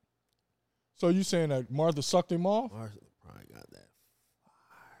him. So you saying that Martha sucked him off? Martha probably got that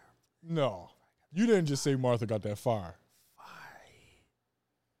No. You didn't just say Martha got that fire.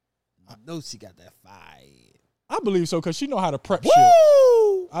 I know she got that fire. I believe so because she know how to prep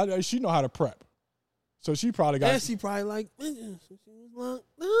Woo! shit. She know how to prep. So she probably got. And she probably like, she was locked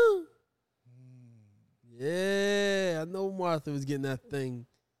down. Yeah, I know Martha was getting that thing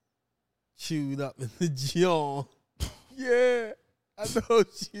chewed up in the jaw. Yeah, I know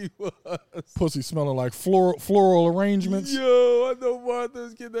she was. Pussy smelling like floral arrangements. Yo, I know Martha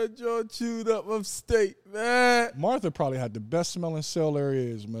was getting that jaw chewed up upstate, man. Martha probably had the best smelling cell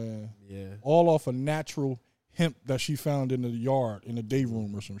areas, man. Yeah. All off a natural hemp that she found in the yard, in the day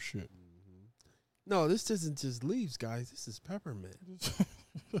room or some shit. No, this isn't just leaves, guys. This is peppermint.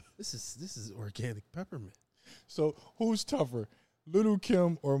 This is organic peppermint. So who's tougher, Little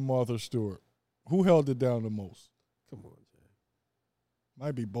Kim or Martha Stewart? Who held it down the most? Come on, Jay.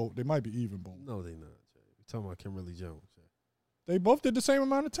 Might be both. They might be even both. No, they not, Jay. We're talking about Kimberly Jones, Jay. They both did the same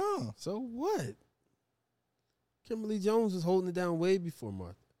amount of time. So what? Kimberly Jones was holding it down way before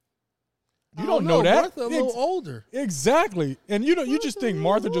Martha. You don't know that. Martha a little older. Exactly. And you just think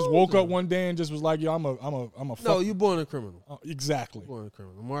Martha just woke up older. one day and just was like, yo, I'm a No, fuck. you born a criminal. Exactly. You born a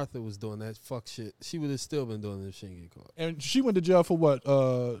criminal. Martha was doing that fuck shit. She would have still been doing it if she didn't get caught. And she went to jail for what?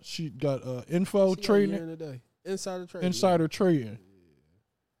 She got info She got a trading. year and a day. Insider trading. Insider trading.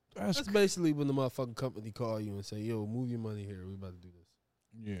 That's basically when the motherfucking company call you and say, yo, move your money here. We about to do this.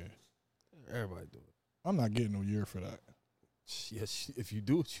 Yeah. Everybody do it. I'm not getting no year for that. Yes, if you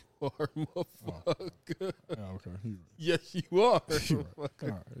do it, you are, motherfucker. Yeah, okay. Yes, you are. You're right. All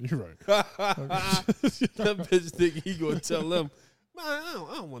right. You're right. That bitch think he gonna tell them, man,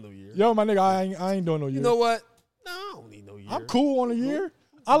 I don't want no year. Yo, my nigga, I ain't doing no year. You know what? No, I don't need no year. I'm cool on a year.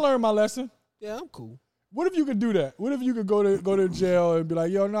 I learned my lesson. Yeah, I'm cool. What if you could do that? What if you could go to jail and be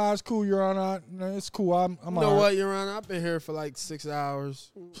like, yo, nah, it's cool, Your Honor. Nah, it's cool. I'm You know what, Your Honor? I've been here for like 6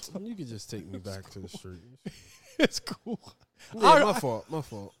 hours. You could just take me back to the street. It's cool. Yeah, my fault. My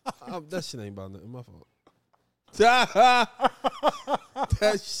fault. That shit ain't about nothing. My fault.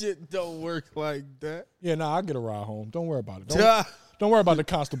 That shit don't work like that. Yeah, nah, I get a ride home. Don't worry about it. Don't worry about the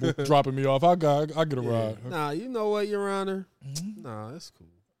constable dropping me off. I get a ride. Nah, you know what, Your Honor? Nah, that's cool.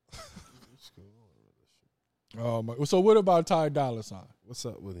 That's cool. So what about Ty Dolla $ign? What's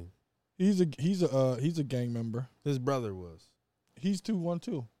up with him? He's a gang member. His brother was. He's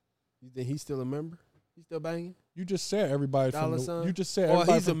 212. You think he's still a member? He's still banging? You just said everybody Dollar from sign? you just said Oh,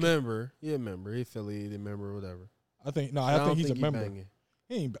 everybody he's a from, member. He a member. He affiliated member or whatever. I think no, I I don't think he's a he member. banging.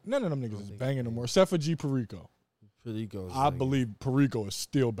 He ain't none of them niggas is think banging he no more, except for G Perico. Perico's I banging. believe Perico is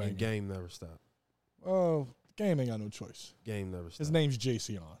still And banging. game never stopped. Oh, game ain't got no choice. Game never stopped. His name's Jay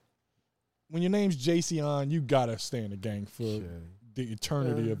Sutton. When your name's Jay Sutton, you gotta stay in the gang for Shay. the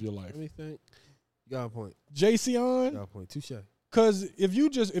eternity of your life. Let me think. You got a point. Jay You Sutton, got a point. Touche. cause if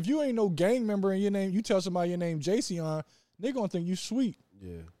you ain't no gang member and your name, you tell somebody your name Jay Sutton, they gonna think you sweet. Yeah.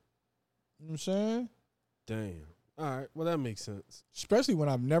 You know what I'm saying? Damn. All right. Well, that makes sense. Especially when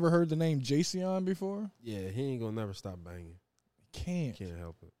I've never heard the name Jay Sutton before. Yeah, he ain't gonna never stop banging. Can't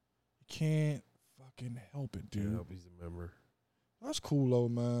Help it. Can't fucking help it, dude. Can't help he's a member. That's cool though,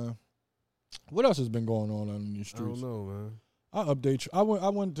 man. What else has been going on in these I streets? don't know, man. I'll update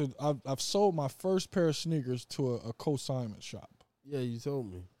you. I've sold my first pair of sneakers to a consignment shop. Yeah, you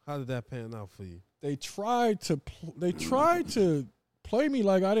told me. How did that pan out for you? They tried to play me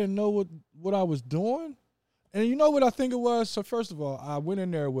like I didn't know what I was doing. And you know what I think it was? So first of all, I went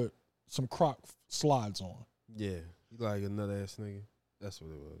in there with some Croc slides on. Yeah. You like a nut ass nigga? That's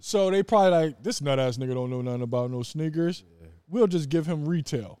what it was. So they probably like, this nut ass nigga don't know nothing about no sneakers. Yeah. We'll just give him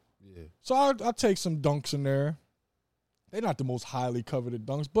retail. Yeah. So I take some dunks in there. They're not the most highly coveted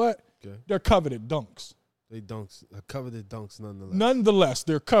dunks, but Okay. they're coveted dunks. They dunks, coveted dunks nonetheless. Nonetheless,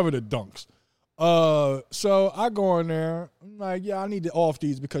 they're coveted dunks. So I go in there. I'm like, yeah, I need to off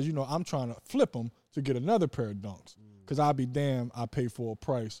these because, you know, I'm trying to flip them to get another pair of dunks. Because I'll be damned, I pay full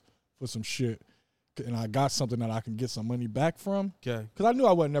price for some shit. And I got something that I can get some money back from. Okay. Because I knew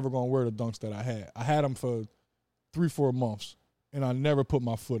I wasn't never going to wear the dunks that I had. I had them for 3-4 months, and I never put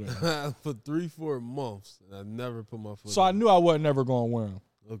my foot in them. For 3-4 months, and I never put my foot So in. I knew I wasn't never going to wear them.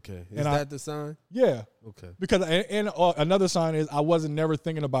 Okay. Is And that the sign? Yeah. Okay. Because another sign is I wasn't never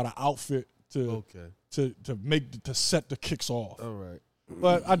thinking about an outfit to set the kicks off. All right.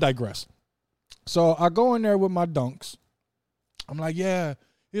 But I digress. So I go in there with my dunks. I'm like, yeah.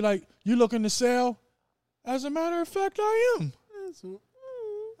 He like, you looking to sell? As a matter of fact, I am.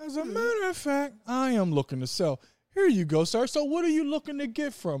 As a matter of fact, I am looking to sell. Here you go, sir. So what are you looking to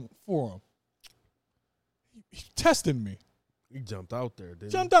get for him? He's testing me. You jumped out there,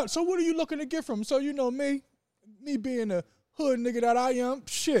 didn't Jumped out. So what are you looking to get from him? So you know me being a hood nigga that I am,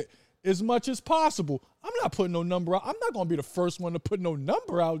 shit, as much as possible. I'm not putting no number out. I'm not going to be the first one to put no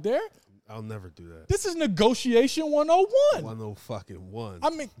number out there. I'll never do that. This is negotiation 101. 101. I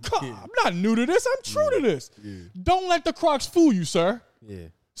mean, I'm not new to this. I'm true to this. Yeah. Don't let the Crocs fool you, sir. Yeah.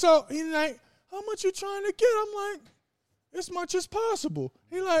 So he's like, how much you trying to get? I'm like, as much as possible.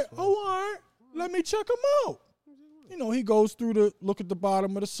 He like, oh, all right, let me check him out. You know, he goes through look at the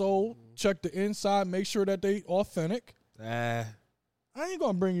bottom of the sole, check the inside, make sure that they authentic. I ain't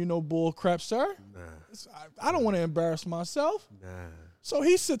going to bring you no bull crap, sir. Nah. I don't want to embarrass myself. Nah. So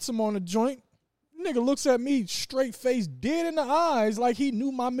he sits him on the joint. Nigga looks at me straight face, dead in the eyes, like he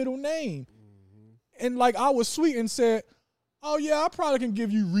knew my middle name. Mm-hmm. And like I was sweet and said, oh yeah, I probably can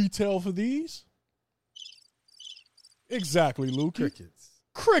give you retail for these. Exactly, Lukey.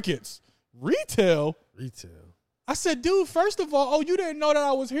 Crickets. Retail? I said, dude, first of all, you didn't know that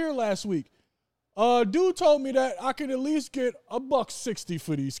I was here last week. Dude told me that I could at least get $160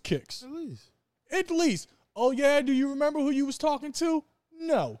 for these kicks. At least. Oh yeah, do you remember who you was talking to?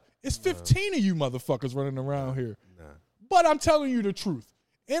 No. It's 15 of you motherfuckers running around here. Nah. But I'm telling you the truth.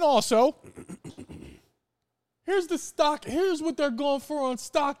 And also, here's what they're going for on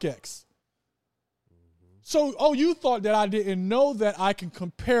StockX. So, you thought that I didn't know that I can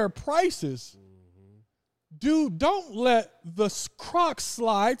compare prices. Dude, don't let the Croc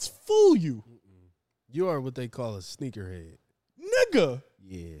slides fool you. You are what they call a sneakerhead. Nigga.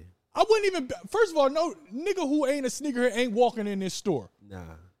 Yeah. I wouldn't even, first of all, no nigga who ain't a sneakerhead ain't walking in this store. Nah.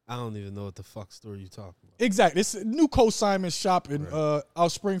 I don't even know what the fuck store you talking about. Exactly. It's a new co-Simon shop in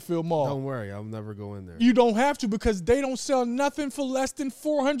out Springfield Mall. Don't worry. I'll never go in there. You don't have to because they don't sell nothing for less than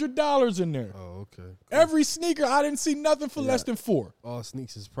 $400 in there. Oh, okay. Cool. Every sneaker, I didn't see nothing for less than $4. All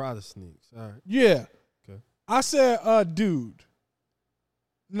sneaks is Prada sneaks. All right. Yeah. Okay. I said, dude,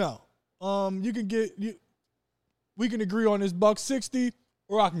 no. You can we can agree on this $160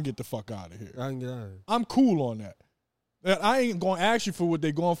 or I can get the fuck out of here. I can get out of here. I'm cool on that. I ain't going to ask you for what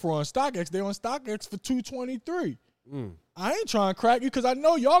they going for on StockX. They on StockX for $223. I ain't trying to crack you because I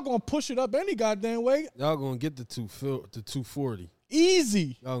know y'all going to push it up any goddamn way. Y'all going to get the 240.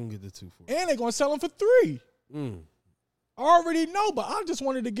 Easy. Y'all going to get the 240. And they going to sell them for $3. I already know, but I just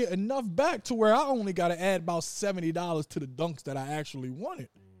wanted to get enough back to where I only got to add about $70 to the dunks that I actually wanted.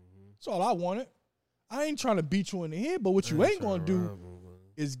 That's all I wanted. I ain't trying to beat you in the head, but what you ain't going to do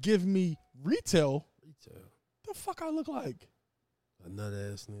is give me retail. The fuck I look like? A nut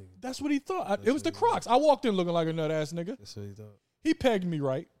ass nigga. That's what he thought. It was the Crocs. I walked in looking like a nut ass nigga. That's what he thought. He pegged me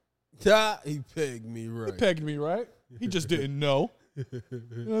right. He pegged me right. He pegged me right. He just didn't know. You know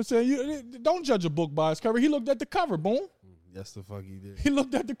what I'm saying? You don't judge a book by its cover. He looked at the cover, boom. Yes, the fuck he did. He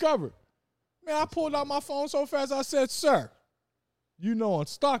looked at the cover. Man, I pulled out my phone so fast I said, sir, you know on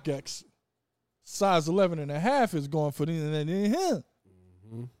StockX, size 11.5 is going for the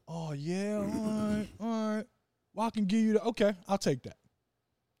Oh, yeah, all right. Well, I can give you okay, I'll take that.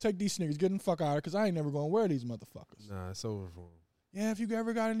 Take these sneakers, get them the fuck out of here, because I ain't never going to wear these motherfuckers. Nah, it's over for him. Yeah, if you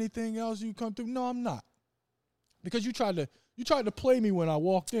ever got anything else, you come through. No, I'm not. Because you tried to play me when I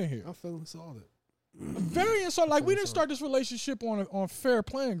walked in here. I'm feeling solid. Very insulting. Like, we didn't start this relationship on fair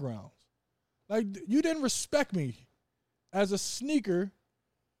playing grounds. Like, you didn't respect me as a sneaker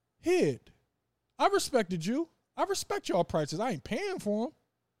head. I respected you. I respect y'all prices. I ain't paying for them.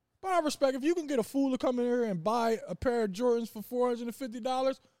 But I respect if you can get a fool to come in here and buy a pair of Jordans for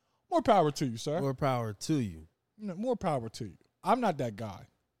 $450, more power to you, sir. More power to you. More power to you. I'm not that guy.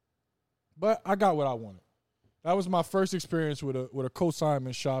 But I got what I wanted. That was my first experience with a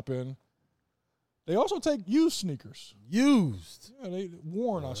co-Simon shop in. They also take used sneakers. Used? Yeah,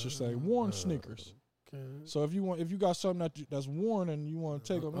 worn, I should say. Worn sneakers. Okay. So if you got something that's worn and you want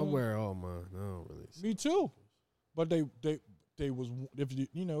to take them, I wear all mine. I don't really. Me too. But they was if you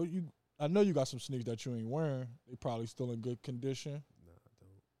I know you got some sneakers that you ain't wearing. They probably still in good condition. Nah, I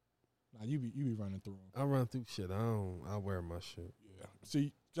don't. Nah, you be running through them. I run through shit. I wear my shit. Yeah.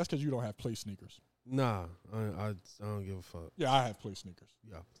 See, just because you don't have play sneakers. Nah, I don't give a fuck. Yeah, I have play sneakers.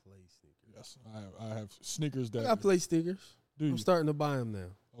 You got play sneakers. Yes, I have sneakers that. I got play sneakers. I'm starting to buy them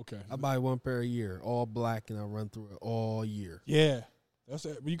now. Okay. I buy one pair a year, all black, and I run through it all year. Yeah, that's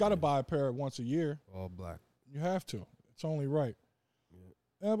it. But you got to buy a pair once a year. All black. You have to. It's only right.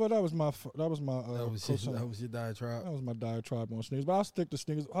 Yeah, but that was my that was your diatribe. That was my diatribe on sneakers. But I'll stick to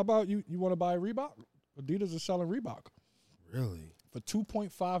sneakers. How about you? You want to buy Reebok? Adidas is selling Reebok. Really? For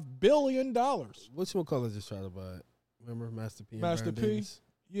 $2.5 billion. Which one color just tried to buy it? Remember Master P? Master P? Davis?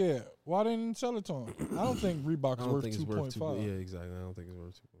 Yeah. Why didn't sell it to him? I don't think Reebok is worth 2.5. Yeah, exactly. I don't think it's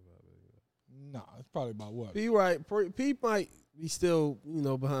worth 2.5. Nah, it's probably about what? P right. P might be still,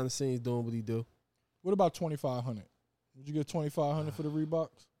 behind the scenes doing what he do. What about 2,500? Would you get 2,500 for the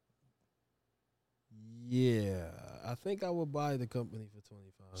Reeboks? Yeah, I think I would buy the company for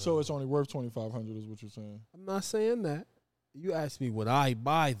 2,500. So it's only worth 2,500 is what you're saying? I'm not saying that. You asked me would I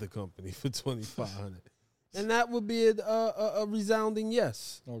buy the company for 2,500, and that would be a resounding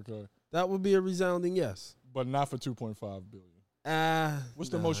yes. Okay, that would be a resounding yes, but not for 2.5 billion. What's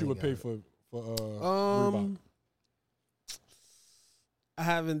the most you would pay for Reebok? I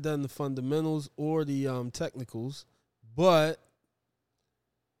haven't done the fundamentals or the technicals, but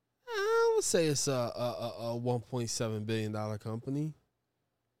I would say it's a $1.7 billion company.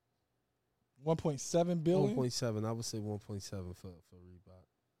 1.7 billion? 1.7. I would say 1.7 for Reebok.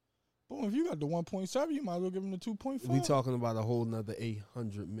 Boom, if you got the 1.7, you might as well give them the 2.5. We talking about a whole nother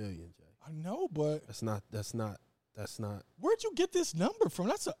 800 million, Jay. I know, but that's not. Where'd you get this number from?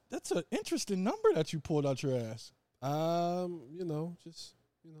 That's an interesting number that you pulled out your ass. No,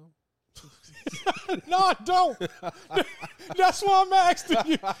 I don't. That's why I'm asking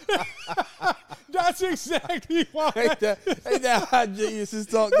you. That's exactly why. Ain't that how genius is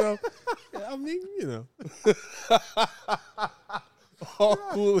talk though? I mean, all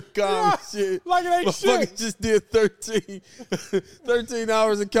cool and calm and shit. Like it ain't shit. Just did 13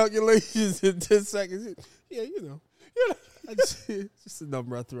 hours of calculations in 10 seconds. Yeah, just a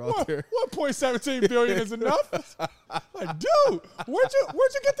number I threw out there. 1.17 billion is enough. Like, dude, where'd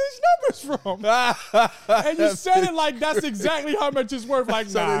you get these numbers from? And you said it like that's exactly how much it's worth. Like,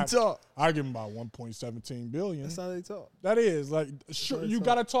 that's how they talk. I give them about 1.17 billion. That's how they talk. That is like sure. You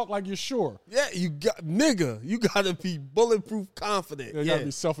gotta talk like you're sure. Yeah, you gotta be bulletproof confident. You gotta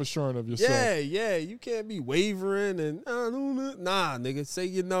be self-assuring of yourself. Yeah. You can't be wavering and nah, nigga. Say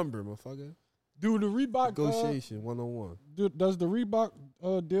your number, motherfucker. Do the Reebok negotiation 101? Does the Reebok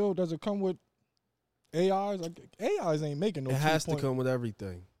deal? Does it come with AIs? Like AIs ain't making no. It has to come with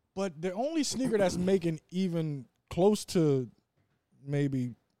everything. But the only sneaker that's making even close to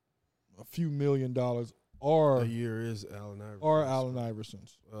maybe a few $1 million a year is Allen Iverson. Or Allen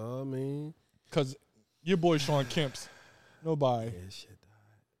Iverson's. I mean, because your boy Sean Kemp's nobody. Yeah, shit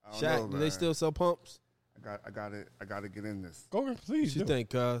died. Shaq, do they still sell pumps? I got to get in this. Go ahead, please. What you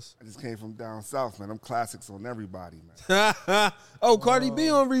think, cuz? I just came from down south, man. I'm classics on everybody, man. Oh, Cardi B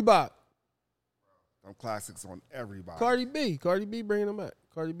on Reebok. I'm classics on everybody. Cardi B bringing them back.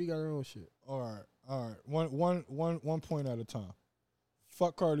 Cardi B got her own shit. All right. One point at a time.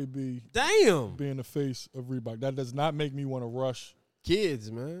 Fuck Cardi B. Damn. Being the face of Reebok. That does not make me want to rush.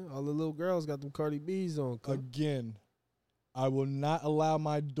 Kids, man. All the little girls got them Cardi B's on. Again, I will not allow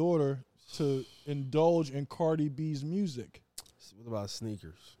my daughter to indulge in Cardi B's music. What about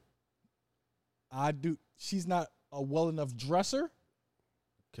sneakers? I do. She's not a well enough dresser.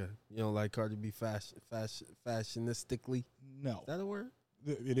 Okay. You don't like Cardi B fashionistically? No. Is that a word?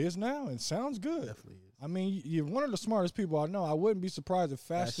 It is now. It sounds good. Definitely is. I mean, you're one of the smartest people I know. I wouldn't be surprised if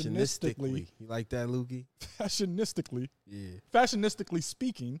fashionistically. You like that, Lukey? Fashionistically. Yeah. Fashionistically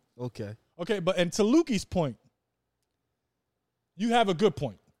speaking. Okay. Okay, but and to Lukey's point, you have a good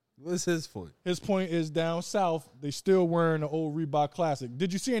point. What's his point? His point is down south, they still wearing the old Reebok Classic.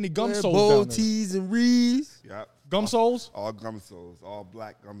 Did you see any gum soles bow down there? tees and rees. Yep. Gum soles? All gum soles. All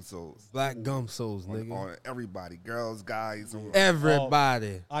black gum soles. Black gum soles, nigga. On everybody. Girls, guys.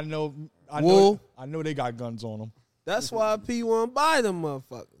 Everybody. I know they got guns on them. That's why P won't buy them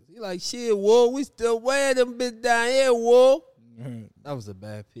motherfuckers. He like, shit, Wool, we still wear them bitch down here, Wool. That was a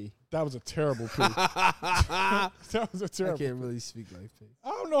bad P. That was a terrible P. That was a terrible I can't really speak like P. I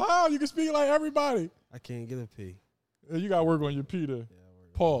don't know how. You can speak like everybody. I can't get a P. You got to work on your P there.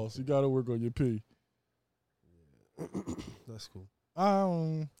 Pause. You got to work on your P. That's cool.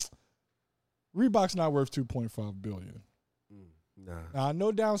 Reebok's not worth $2.5 billion. Nah. Now, I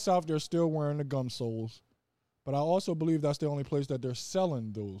know down south they're still wearing the gum soles, but I also believe that's the only place that they're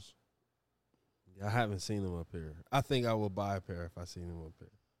selling those. I haven't seen them up here. I think I would buy a pair if I seen them up here.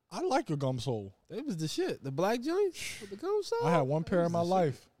 I like a gum sole. They was the shit. The black joints with the gum sole. I had one pair in my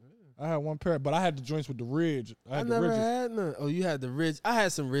life. I had one pair, but I had the joints with the ridge. I never had none. Oh, you had the ridge. I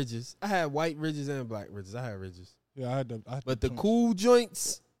had some ridges. I had white ridges and black ridges. I had ridges. Yeah, I had the. But the cool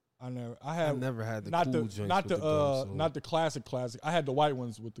joints, I never had the not cool joints. Not the classic. I had the white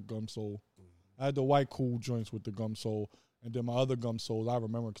ones with the gum sole. I had the white cool joints with the gum sole, and then my other gum soles I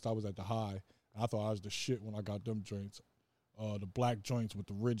remember because I was at the high. I thought I was the shit when I got them joints. The black joints with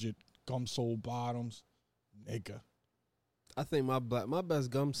the rigid gum sole bottoms, nigga. I think my best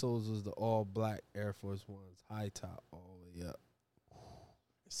gum soles was the all black Air Force Ones, high top all the way up.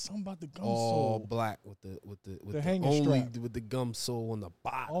 Something about the gum all sole. black with the hanging strap. with the gum sole on the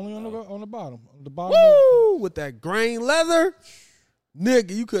bottom. Only on the bottom. On the bottom. Woo! With that grain leather,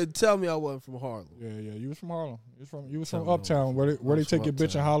 nigga, you couldn't tell me I wasn't from Harlem. Yeah. You was from Harlem. You was from Uptown, where they take your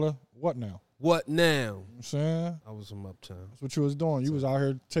bitch and holler. What now? What now? You know what I'm saying? I was from Uptown. That's what you was doing. You was out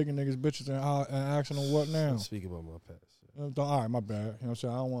here taking niggas' bitches and asking them what now. Speak about my past. All right, my bad. You know what I'm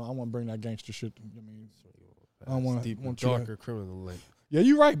saying? I don't want to bring that gangster shit. I mean, I don't want deep darker criminal link. Yeah,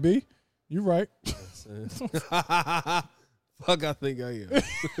 you right, B. You right. Fuck, I think I am.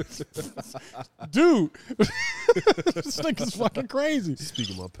 Dude. This nigga's fucking crazy. Speak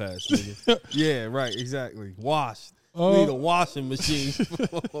of my past, nigga. Yeah, right, exactly. Washed. You need a washing machine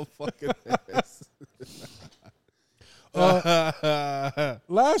for my fucking ass.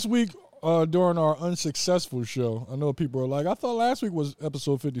 Last week, during our unsuccessful show, I know people are like, I thought last week was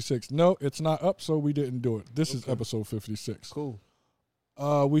episode 56. No, it's not up, so we didn't do it. This is episode 56. Cool.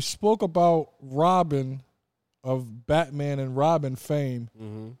 We spoke about Robin of Batman and Robin fame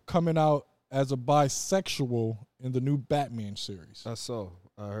coming out as a bisexual in the new Batman series. I saw.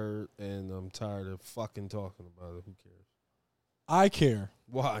 I heard, and I'm tired of fucking talking about it. Who cares? I care.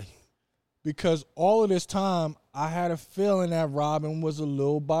 Why? Because all of this time, I had a feeling that Robin was a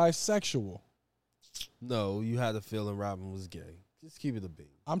little bisexual. No, you had a feeling Robin was gay. Just keep it a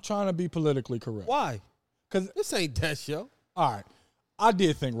beat. I'm trying to be politically correct. Why? Because this ain't that show. All right. I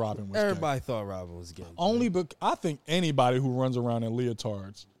did think Robin was Everybody thought Robin was gay. Only but I think anybody who runs around in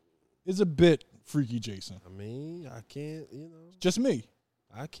leotards is a bit freaky Jason. I mean, I can't, Just me.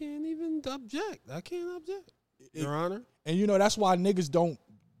 I can't even object. Your Honor. And that's why niggas don't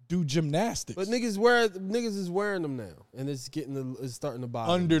do gymnastics. But niggas is wearing them now, and it's starting to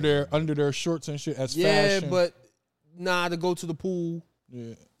bother under their shorts and shit as fashion. Yeah, but to go to the pool.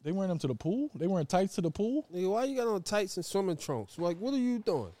 Yeah, they wearing them to the pool. They wearing tights to the pool. Nigga, why you got on tights and swimming trunks? Like, what are you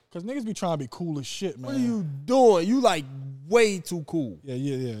doing? Because niggas be trying to be cool as shit, man. What are you doing? You like way too cool. Yeah.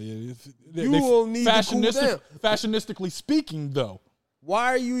 You will need to cool down. Fashionistically speaking, though.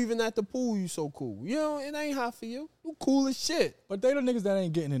 Why are you even at the pool? You so cool. It ain't hot for you. You cool as shit. But they the niggas that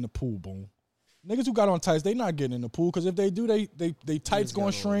ain't getting in the pool, boom. Niggas who got on tights, they not getting in the pool because if they do, they tights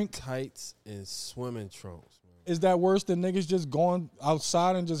gonna shrink. Tights and swimming trunks, man. Is that worse than niggas just going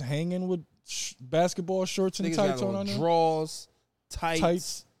outside and just hanging with basketball shorts and niggas tights got on there? Drawers,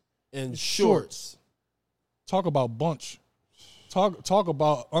 tights and shorts. Talk about bunch. Talk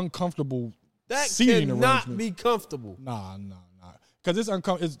about uncomfortable that seating cannot be comfortable. Nah. Because it's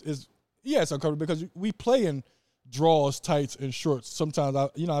uncomfortable. It's uncomfortable because we play in drawers, tights, and shorts. Sometimes I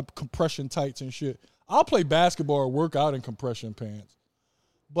have compression tights and shit. I'll play basketball or work out in compression pants,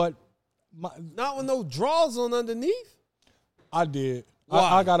 but not with no drawers on underneath. I did. Why?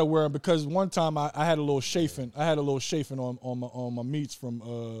 I gotta wear them because one time I had a little chafing. I had a little chafing on my meats from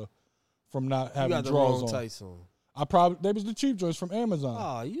not having you got drawers the wrong on. Tights on. They was the cheap joints from Amazon.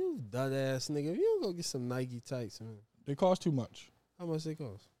 Oh, you dud ass nigga! If you don't go get some Nike tights, man, they cost too much. How much they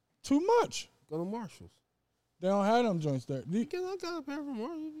cost? Too much. Go to Marshalls. They don't have them joints there. Because I got a pair from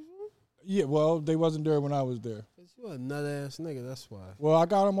Marshalls before. Yeah, well, they wasn't there when I was there. You a nut ass nigga, that's why. Well, I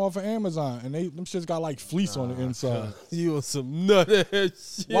got them off of Amazon, and them shits got like fleece on the inside. You on some nut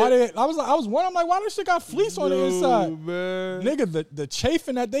ass shit. I was wondering, I'm like, why this shit got fleece on the inside? Man. Nigga, the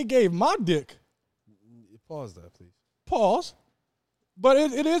chafing that they gave my dick. Pause that, please. Pause. But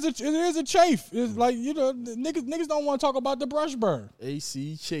it is a chafe. It's like, niggas don't want to talk about the brush burn.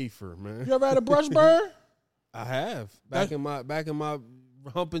 AC Chafer, man. You ever had a brush burn? I have. Back in my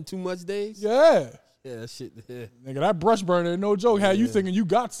humping too much days. Yeah. Yeah, that shit. Yeah. Nigga, that brush burn ain't no joke. Had you thinking you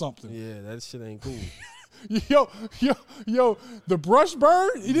got something. Yeah, that shit ain't cool. Yo, the brush burn,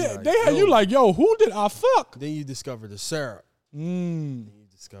 they had you like, yo, who did I fuck? Then you discover the syrup. Then you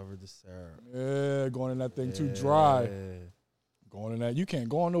discover the syrup. Yeah, going in that thing too dry. Going in that, you can't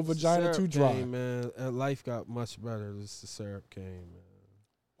go on no vagina too dry. Came, man. Life got much better. The syrup came, man.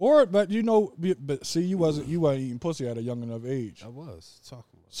 Or, but but see, you wasn't eating pussy at a young enough age. I was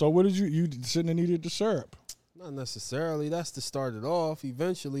talking about. So what did you shouldn't have needed the syrup? Not necessarily. That's to start it off.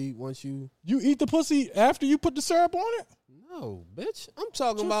 Eventually, once you eat the pussy after you put the syrup on it. No, bitch. I'm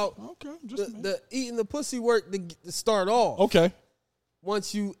talking about just the eating the pussy work to start off. Okay.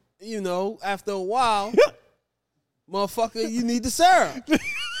 Once after a while, motherfucker, you need the syrup. The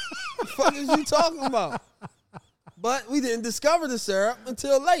fuck is you talking about? But we didn't discover the syrup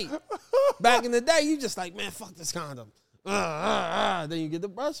until late. Back in the day, you just like, man, fuck this condom. Then you get the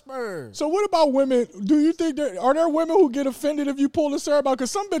breast burn. So what about women? Do you think are there women who get offended if you pull the syrup out?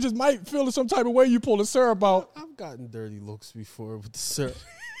 Because some bitches might feel some type of way you pull the syrup out. I've gotten dirty looks before with the syrup.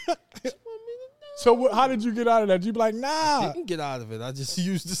 So how did you get out of that? You be like, nah. I didn't get out of it. I just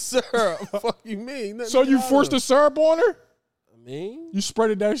used the syrup. Fuck you mean? Nothing So you forced the syrup on her? I mean, you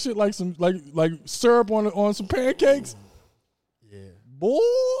spreaded that shit like some like syrup on some pancakes. Yeah, boy.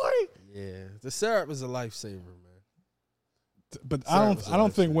 Yeah, the syrup is a lifesaver, man. But I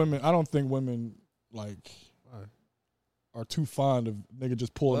don't think women like are too fond of nigga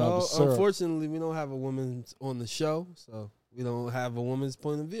just pulling out the syrup. Unfortunately, we don't have a woman on the show, so we don't have a woman's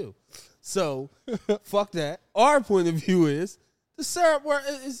point of view. So fuck that. Our point of view is the syrup.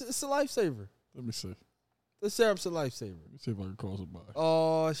 It's a lifesaver. Let me see. The syrup's a lifesaver. Let me see if I can call somebody.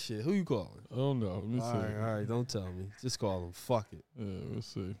 Oh, shit. Who you calling? I don't know. Let me see. All right. Don't tell me. Just call him. Fuck it. Yeah, let's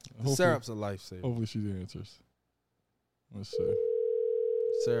see. The syrup's a lifesaver. Hopefully she answers. Let's see.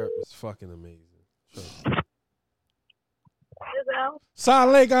 Syrup is fucking amazing. Salam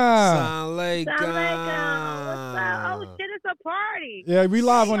alaikum. Salam alaikum. What's up? Oh, shit, it's a party. Yeah, we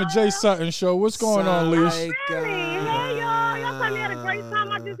live on the Jay Sutton Show. What's going on, Leash? Really? Hey, y'all. Y'all told me I had a great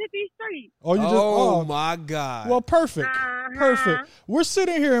time. I just hit these streets. Oh, you just? Oh, my God. Well, perfect. Perfect. We're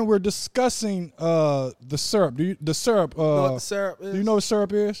sitting here and we're discussing the syrup. The syrup. You know what the syrup is? Do you know what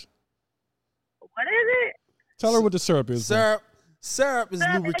syrup is? What is it? Tell her what the syrup is. Syrup is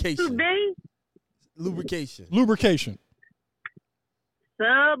lubrication. Lubrication. Lubrication.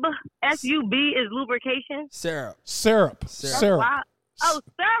 SUB is lubrication. Syrup. Syrup. Wow. Oh,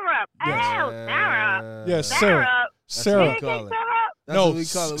 syrup. Yes. Oh, syrup. Yes, syrup. Syrup. Syrup. No, we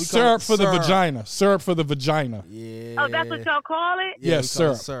call it. Syrup for the vagina. Syrup for the vagina. Yeah. Oh, that's what y'all call it? Yes,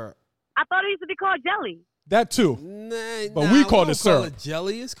 syrup. I thought it used to be called jelly. That too. But we call it syrup. Call it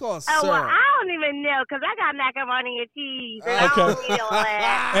jelly. It's called Oh, syrup. well, I don't even know because I got macaroni and cheese. And Okay. I don't need all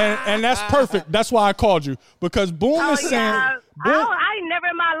that. And that's perfect. That's why I called you. Because Boom is saying. Yeah. Boom, I never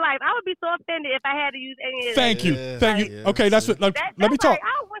in my life. I would be so offended if I had to use any of that. thank you. Yeah, Thank you. yeah, Okay, that's what. Let me talk.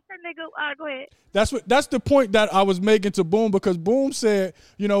 I wish that nigga. Go ahead. That's the point that I was making to Boom, because Boom said,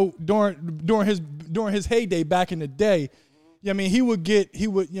 during his heyday back in the day, I mean,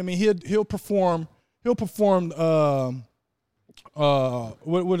 he'll perform what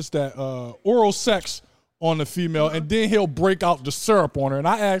is that? Oral sex on the female, and then he'll break out the syrup on her. And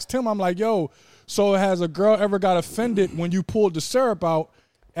I asked him, I'm like, yo, so has a girl ever got offended when you pulled the syrup out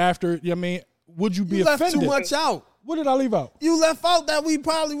after? Would you be You left offended? too much out. What did I leave out? You left out that we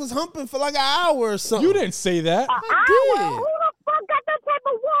probably was humping for like an hour or something. You didn't say that. Who the fuck got that type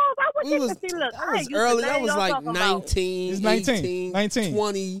of walls? I wish it could see. Look, that was early. That was like 19, It's 19, 19.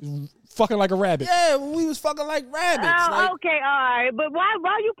 20. Fucking like a rabbit. Yeah, when we was fucking like rabbits. Okay, all right. But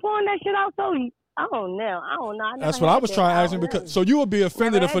why you pulling that shit out so? I don't know. That's what I was trying to ask him, because so you would be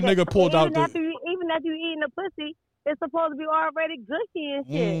offended if a nigga pulled out even after you eating the pussy, it's supposed to be already gushy and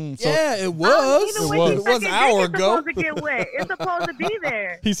shit. Yeah, it was. It was an hour ago. It's supposed to get wet. It's supposed to be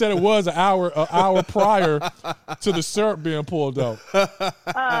there. He said it was an hour prior to the syrup being pulled out.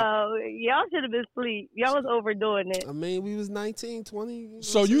 Y'all should have been asleep. Y'all was overdoing it. I mean, we was 19, 20.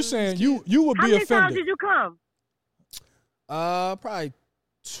 So you saying you would be How many offended? times did you come? Probably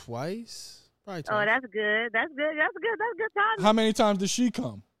twice. Oh, that's good. That's good time. How many times did she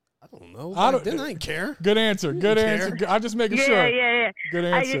come? I don't know. I didn't care. Good answer. Good answer. I just making sure. Yeah. Good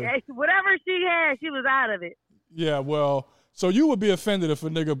answer. Whatever she had, she was out of it. Yeah, well, so you would be offended if a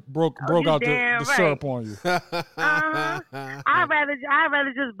nigga broke out the syrup on you. I'd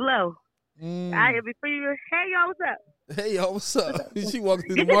rather just blow. Before you, hey y'all, what's up? Hey y'all, what's up? She walked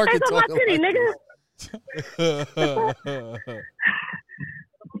through the market talking nigga.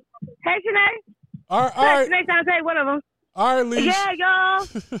 Hey, Sinead. All right. Next time, take one of them. All right, Leash. Yeah, y'all.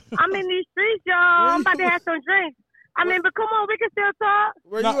 I'm in these streets, y'all. I'm about to have some drinks. But come on, we can still talk.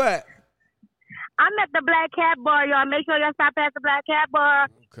 Where you at? I'm at the Black Cat Bar, y'all. Make sure y'all stop at the Black Cat Bar.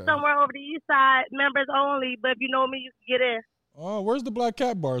 Okay. Somewhere over the east side, members only. But if you know me, you can get in. Oh, where's the Black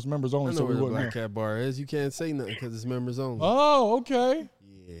Cat bar? It's members only. I know so where we the wouldn't Black Cat bar is. You can't say nothing because it's members only. Oh, okay.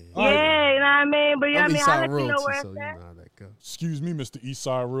 Yeah. Yeah, you know what I mean? But I'm I'll Eastside let you know Royalty, where so it's you at. know how that goes. Excuse me, Mr.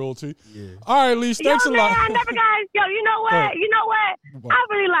 Eastside Royalty. Yeah. All right, Leash, thanks a man, lot. I never got, you know what? What? You know what? What? I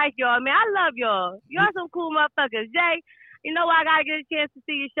really like y'all, man. I love y'all. Y'all some cool motherfuckers. Jay, you know what? I got to get a chance to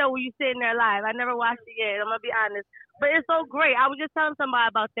see your show when you sitting there live. I never watched it yet. I'm going to be honest. But it's so great. I was just telling somebody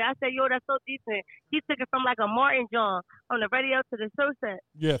about that. I said, yo, that's so decent. He took it from like a Martin John on the radio to the show set.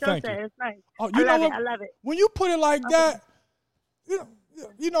 Yeah, thank you. It's nice. Oh, I you know love what? it. I love it. When you put it like that,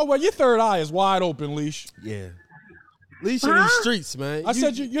 you know what? Your third eye is wide open, Leash. Yeah. Leash in these streets, man. I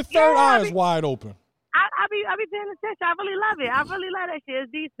said your third eye is wide open. I be paying attention. I really love it. I really love that shit.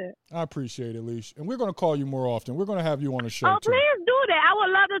 It's decent. I appreciate it, Leash. And we're going to call you more often. We're going to have you on the show, Oh, too. please do that. I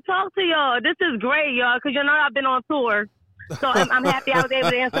would love to talk to y'all. This is great, y'all, because you know I've been on tour. So I'm happy I was able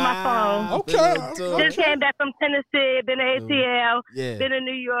to answer my phone. Okay. Just came back from Tennessee, been to ATL, Yeah. been to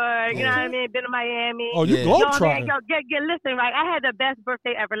New York, you know what I mean? Been to Miami. Oh, you Yeah. globetrotting. Yo, listen, right? I had the best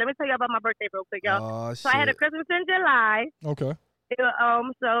birthday ever. Let me tell you about my birthday real quick, y'all. Oh, So I had a Christmas in July. Okay. So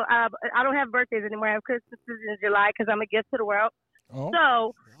I don't have birthdays anymore. I have Christmases in July because I'm a gift to the world. Oh,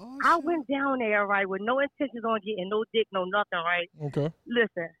 So I went down there, right, with no intentions on getting no dick, no nothing, right? okay.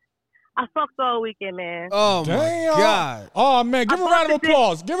 Listen, I fucked all weekend, man. Oh, Damn. my God. Oh, man. Give a round of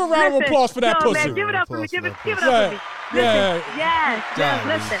applause. Give a round of applause for that yo, pussy. Man, give it up for me. Give it up for me. Yeah. Listen, Yeah. yes,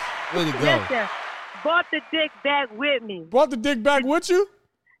 listen. Way to go. Listen, brought the dick back with me. Brought the dick back with you?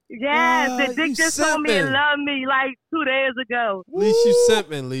 Yes, the you dick just told me it simping. loved me like 2 days ago. Leash, you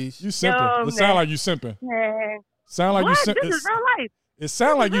simping, Leash. You simping. Yo, It sound man. like you simping. Man. Sound like What? you simping. This is real life. It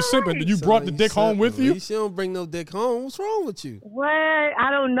sound like you real simping. life. You brought the dick home with you? Leash, you don't bring no dick home. What's wrong with you? What? I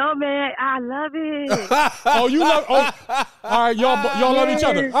don't know, man. I love it. Oh, you love. Oh, all right, y'all love each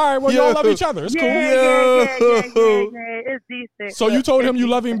other. All right, well, y'all love each other. It's cool. Yeah. It's decent. So you told him you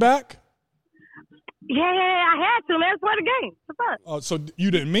love him back? Yeah, I had to, man. It's part of the game. What's up? Oh, so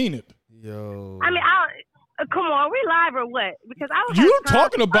you didn't mean it? Yo. I mean, come on, we live or what? Because I don't You have time.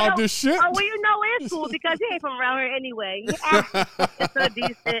 talking about this shit? Oh, well, you know it's cool because he ain't from around here anyway. It's so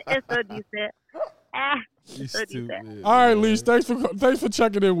decent. It's so decent. You So decent. stupid. All right, Leash. Thanks for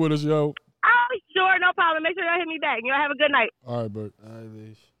checking in with us, yo. Oh, sure, no problem. Make sure y'all hit me back. Y'all have a good night. All right, bud. All right,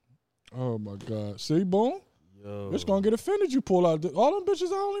 Leash. Oh my God. See, boom. Yo. It's gonna get offended. You pull out all them bitches. I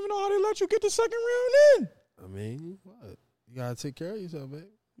don't even know how they let you get the second round in. I mean, what? You gotta take care of yourself, baby.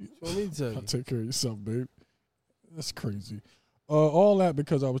 What me to tell you? Take care of yourself, babe. That's crazy. All that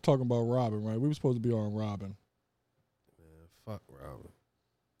because I was talking about Robin, right? We were supposed to be on Robin. Man, fuck Robin.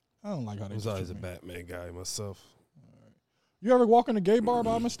 I don't like how I they was treat always a me. Batman guy myself. You ever walk in a gay bar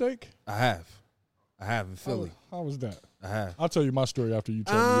by mistake? I have in Philly. How was that? I have. I'll tell you my story after you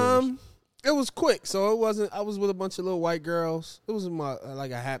tell me yours. It was quick, so it wasn't. I was with a bunch of little white girls. It was my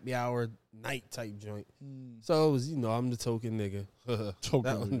like a happy hour night type joint. So it was, I'm the token nigga.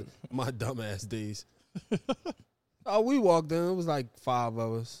 Token nigga. My dumbass days. Oh, we walked in. It was like 5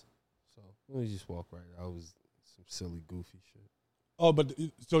 of us. So we just walked right. I was some silly, goofy shit. Oh, but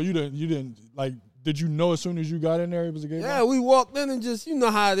so you didn't like? Did you know as soon as you got in there it was a gay bar? Yeah, we walked in and just, you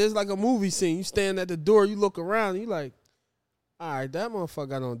know how it is, like a movie scene. You stand at the door, you look around, and you like, all right, that motherfucker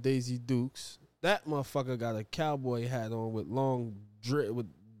got on Daisy Dukes. That motherfucker got a cowboy hat on with long with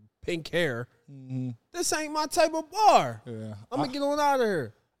pink hair. Mm-hmm. This ain't my type of bar. Yeah, I'm gonna get on out of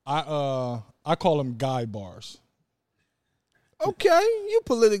here. I call them guy bars. Okay, you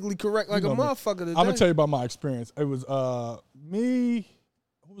politically correct like You a know me. motherfucker today. I'm gonna tell you about my experience. It was me.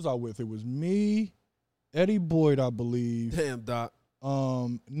 Who was I with? It was me, Eddie Boyd, I believe. Damn, Doc.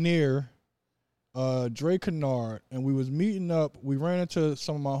 Near Dre Kennard, and we was meeting up. We ran into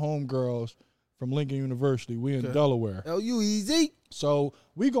some of my homegirls from Lincoln University. We in Delaware. L.U. Easy. So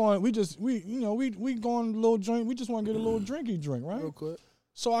we going a little joint. We just want to get a little drinky drink, right? Real quick.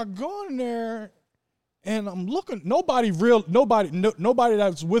 So I go in there, and I'm looking. Nobody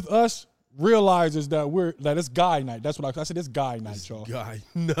that's with us realizes that it's guy night. That's what I said. It's guy night, y'all. Guy.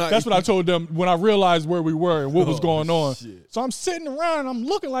 Nice. That's what I told them when I realized where we were and what was going on. Shit. So I'm sitting around and I'm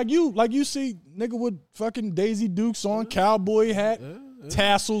looking like you see nigga with fucking Daisy Dukes on, cowboy hat,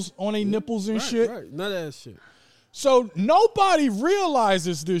 tassels on their nipples and shit. Right, none of that shit. So nobody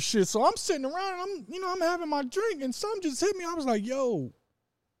realizes this shit. So I'm sitting around and I'm having my drink and some just hit me. I was like, yo,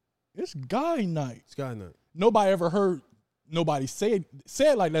 it's guy night. It's guy night. Nobody ever heard nobody say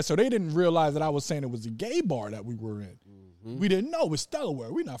it like that. So they didn't realize that I was saying it was a gay bar that we were in. Mm-hmm. We didn't know it's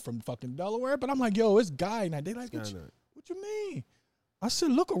Delaware. We're not from fucking Delaware. But I'm like, yo, it's guy night. They like, what you mean? I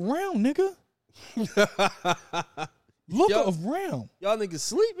said, look around, nigga. Look around. Y'all niggas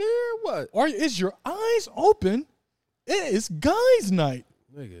sleep here or what? Or is your eyes open? It is guys' night.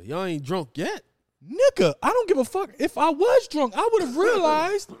 Nigga, y'all ain't drunk yet. Nigga, I don't give a fuck. If I was drunk, I would have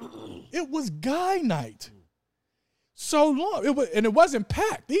realized it was guy night. So long. It wasn't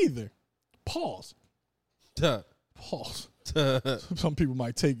packed either. Pause. Pause. Some people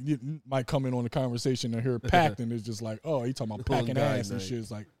might come in on the conversation and hear packed and it's just like, oh, he talking about packing ass and shit.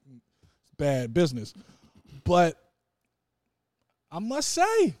 It's like bad business. But I must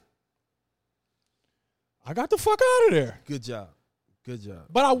say, I got the fuck out of there. Good job.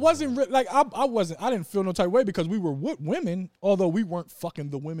 But I wasn't I didn't feel no type of way because we were with women, although we weren't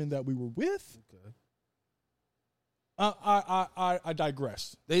fucking the women that we were with. Okay. I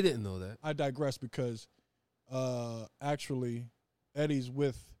digress. They didn't know that. I digress because actually Eddie's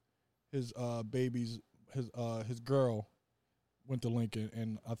with his babies, his girl went to Lincoln,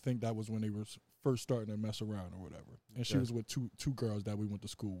 and I think that was when they were first starting to mess around or whatever. And she was with two girls that we went to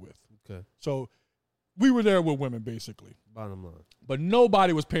school with. Okay. So we were there with women basically. Bottom line. But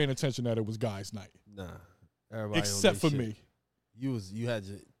nobody was paying attention that it was guys' night. Nah. Everybody except for me. You had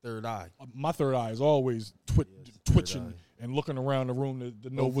your third eye. My third eye is always twitching and looking around the room to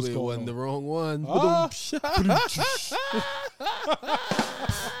know what's going on. Wasn't the wrong one.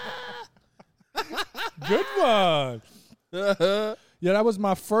 Good one. Yeah, that was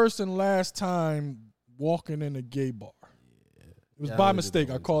my first and last time walking in a gay bar. It was by mistake.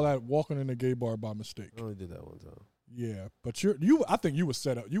 I call that walking in a gay bar by mistake. I only did that one time. Yeah, but I think you was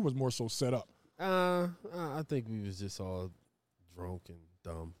set up. You was more so set up. I think we was just all drunk and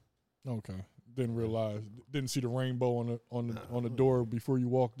dumb. Okay, didn't realize, didn't see the rainbow on the door before you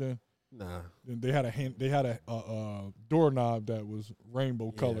walked in. Nah, and they had a doorknob that was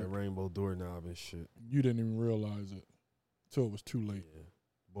rainbow colored. Rainbow doorknob and shit. You didn't even realize it till it was too late. Yeah.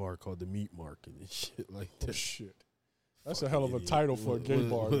 Bar called the Meat Market and shit like that. Oh, shit. That's a hell of a title for a gay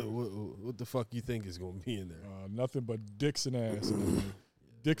bar. What the fuck you think is going to be in there? Nothing but dicks and ass.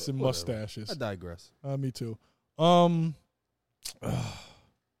 Dicks and mustaches. I digress. Me too.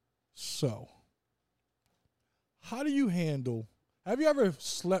 So, how do you handle... Have you ever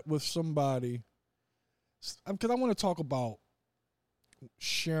slept with somebody... Because I want to talk about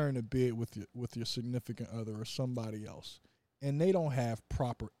sharing a bed with your significant other or somebody else, and they don't have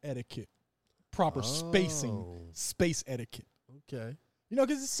proper etiquette. Proper spacing, space etiquette. Okay. You know,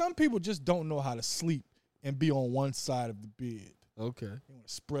 because some people just don't know how to sleep and be on one side of the bed. Okay. They want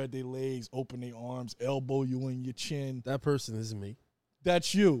to spread their legs, open their arms, elbow you in your chin. That person is me.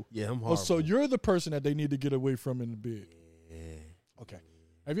 That's you. Yeah, I'm horrible. Oh, so you're the person that they need to get away from in the bed. Yeah. Okay.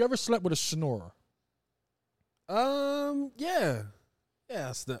 Have you ever slept with a snorer? Yeah. Yeah,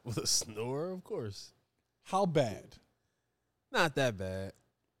 I slept with a snorer, of course. How bad? Not that bad.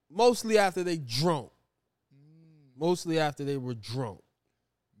 Mostly after they drunk. Mostly after they were drunk.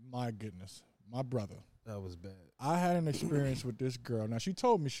 My goodness. My brother. That was bad. I had an experience with this girl. Now, she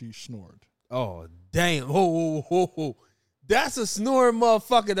told me she snored. Oh, damn. Oh. That's a snoring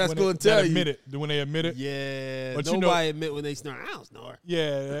motherfucker that's going to tell you. When they admit it? Yeah. But nobody admit when they snore. I don't snore.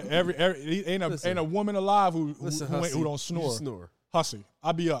 Yeah. Ain't a woman alive who don't snore. You snore. Hussy.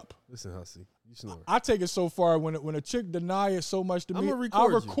 I be up. Listen, Hussy. You snore. I take it so far when a chick deny it so much to me, I'll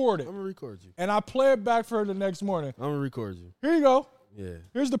record it. I'm going to record you. And I play it back for her the next morning. I'm going to record you. Here you go. Yeah.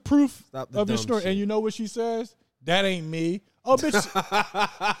 Here's the proof of your snore. And you know what she says? That ain't me. Oh, bitch.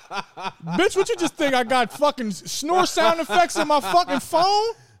 Bitch, what you just think? I got fucking snore sound effects in my fucking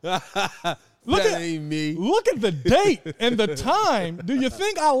phone? Ain't me. Look at the date and the time. Do you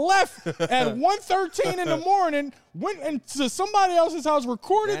think I left at 1:13 in the morning, went into somebody else's house,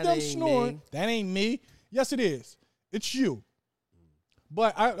 recorded them snoring? Me. That ain't me. Yes, it is. It's you.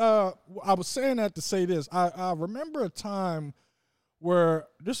 But I was saying that to say this. I remember a time where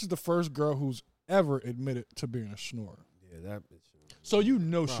this is the first girl who's ever admitted to being a snorer. Yeah, that bitch. So you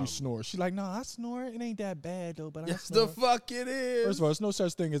know she snores. She's like, I snore. It ain't that bad, though. But yes, the fuck it is. First of all, there's no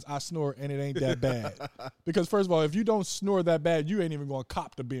such thing as I snore and it ain't that bad. Because first of all, if you don't snore that bad, you ain't even going to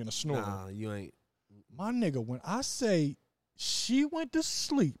cop to being a snorer. Nah, you ain't. My nigga, when I say she went to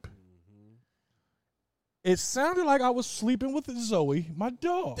sleep, it sounded like I was sleeping with Zoe, my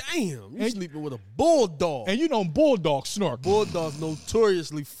dog. Damn, you sleeping with a bulldog. And you know bulldogs snore. Bulldogs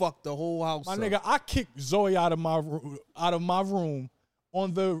notoriously fuck the whole house My up. nigga, I kicked Zoe out of my room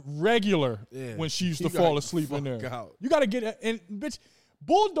on the regular when she used to fall asleep in there. Out. You got to get and bitch,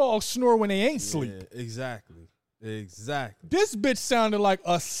 bulldogs snore when they ain't sleep. Exactly. This bitch sounded like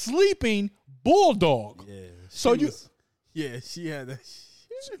a sleeping bulldog. Yeah. She had that shit.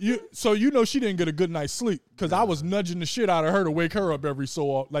 So you know she didn't get a good night's sleep because I was nudging the shit out of her to wake her up every so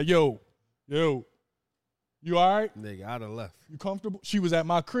often. Like, yo, you all right? Nigga, I'd have left. You comfortable? She was at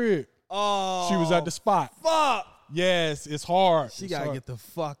my crib. Oh. She was at the spot. Fuck. Yes, it's hard. She got to get the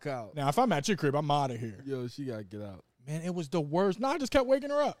fuck out. Now, if I'm at your crib, I'm out of here. Yo, she got to get out. Man, it was the worst. No, I just kept waking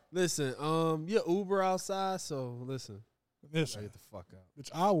her up. Listen, your Uber outside, so listen. Get the fuck out. Bitch,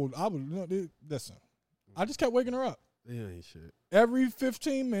 I would, listen. I just kept waking her up. Yeah, ain't shit. Every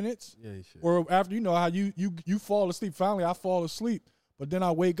 15 minutes. Yeah, ain't shit. Or after, how you fall asleep. Finally, I fall asleep. But then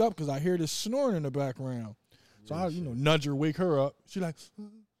I wake up because I hear this snoring in the background. So I, nudge her, wake her up. She like,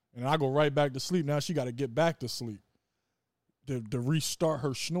 and I go right back to sleep. Now she got to get back to sleep to restart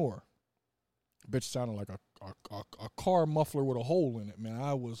her snore. Bitch sounded like a car muffler with a hole in it, man.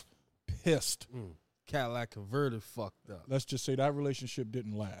 I was pissed. Cadillac converter fucked up. Let's just say that relationship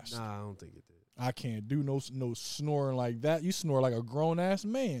didn't last. Nah, I don't think it did. I can't do no snoring like that. You snore like a grown-ass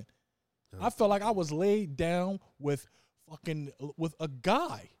man. I felt like I was laid down with a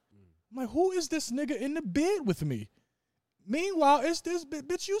guy. I'm like, who is this nigga in the bed with me? Meanwhile, it's this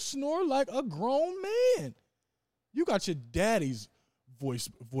bitch. You snore like a grown man. You got your daddy's voice.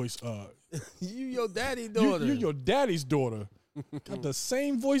 You your daddy daughter. You your daddy's daughter. Got the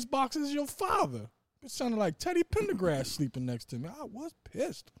same voice box as your father. It sounded like Teddy Pendergrass sleeping next to me. I was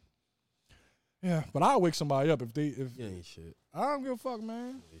pissed. Yeah, but I'll wake somebody up if yeah, ain't shit. I don't give a fuck,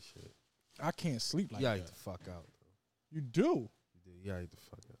 man. Ain't shit. I can't sleep like that. Get the fuck out. Bro. You do. Yeah, get the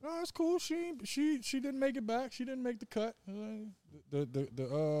fuck out. No, that's cool. She didn't make it back. She didn't make the cut.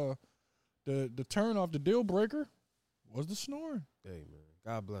 The turn off, the deal breaker was the snoring. Hey man,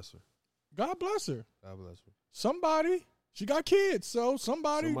 God bless her. God bless her. God bless her. Somebody, she got kids, so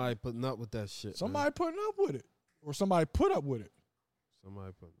somebody putting up with that shit. Somebody putting up with it, or somebody put up with it.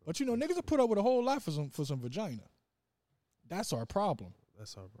 Somebody putting up. But niggas will put up with a whole life for some vagina. That's our problem.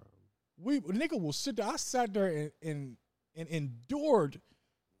 That's our problem. Nigga will sit there. I sat there and endured.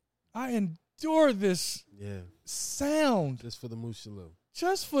 I endured this sound. Just for the Mushaloo.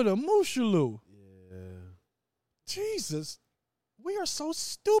 Just for the Mushaloo. Yeah. Jesus. We are so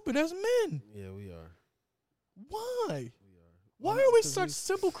stupid as men. Yeah, we are. Why? We are. Why are we such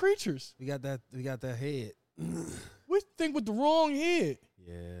simple creatures? We got that head. We think with the wrong head.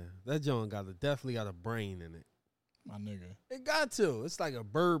 Yeah. That joint definitely got a brain in it. My nigga. It got to. It's like a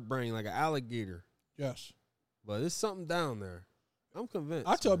bird brain, like an alligator. Yes. But it's something down there. I'm convinced.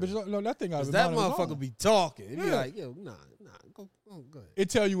 I tell bitch, no, that thing. That motherfucker be talking. It be like, yo, nah, go ahead. It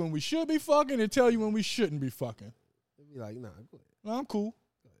tell you when we should be fucking. It tell you when we shouldn't be fucking. It be like, nah, go ahead. No, I'm cool.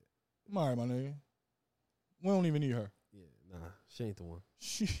 Go ahead. I'm all right, my nigga. We don't even need her. Yeah, nah, she ain't the one.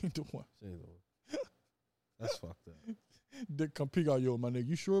 She ain't the one. She ain't the one. That's fucked up. Dick come peek out, yo, my nigga.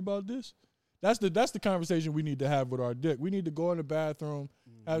 You sure about this? That's the conversation we need to have with our dick. We need to go in the bathroom,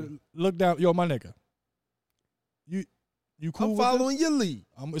 look down, yo, my nigga. You cool? I'm following your lead.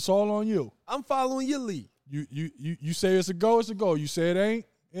 It's all on you. I'm following your lead. You say it's a go, it's a go. You say it ain't.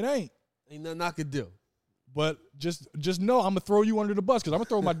 Ain't nothing I could do. But just know I'm gonna throw you under the bus because I'm gonna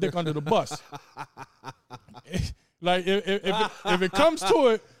throw my dick under the bus. Like if it comes to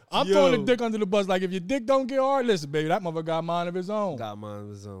it, I'm throwing the dick under the bus. Like if your dick don't get hard, listen, baby, that motherfucker got mind of his own. Got mind of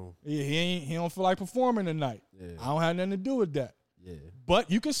his own. Yeah, he don't feel like performing tonight. Yeah. I don't have nothing to do with that. Yeah.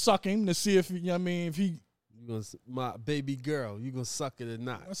 But you can suck him to see if if he. My baby girl, you gonna suck it or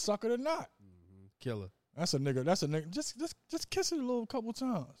not? I suck it or not. Mm-hmm. Killer. That's a nigga. Just kiss it a little couple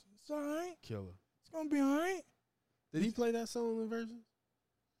times. It's all right. Killer. It's gonna be all right. Did he play that song in version?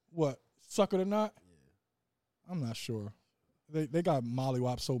 What? Suck it or not? Yeah. I'm not sure. They got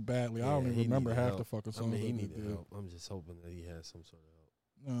mollywopped so badly. I don't even remember half the fucking songs. He needed help. I'm just hoping that he has some sort of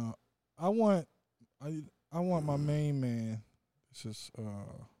help. No, I want my main man. This is where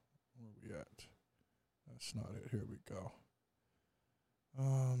we at? That's not it. Here we go.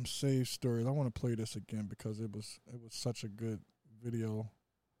 Save stories. I want to play this again because it was such a good video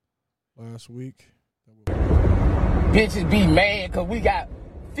last week. Bitches be mad because we got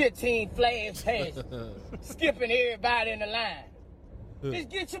 15 flash passes skipping everybody in the line. Just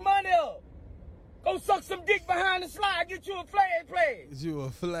get your money up. Go suck some dick behind the slide. Get you a flag play. Get you a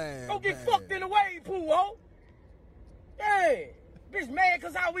flag. Go get fucked in the wave pool, ho. Yeah. Bitch mad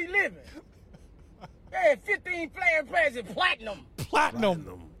because how we living. Yeah, 15 flag plays and platinum.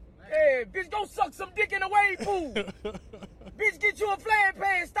 Yeah, bitch, go suck some dick in the wave pool. Bitch, get you a flag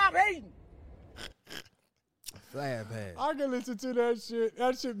pad. Stop hating. Flag pad. I can listen to that shit.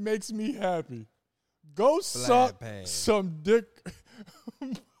 That shit makes me happy. Go suck some dick.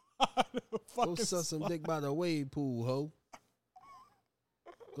 Go suck some dick by the wave pool, ho.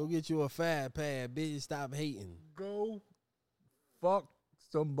 Go get you a fat pad, bitch. Stop hating. Go fuck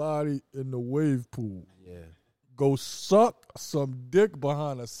somebody in the wave pool. Yeah. Go suck some dick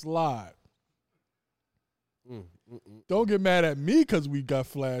behind a slide. Don't get mad at me because we got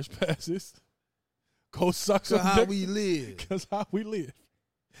flash passes. Go suck some how dick. we live. Because how we live.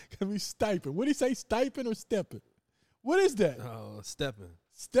 Because we stipend. What do you say, stipend or stepping? What is that? Oh, stepping.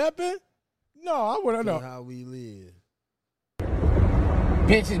 Stepping? No, I want to know. How we live.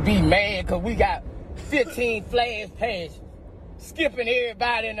 Bitches be mad because we got 15 flash passes. Skipping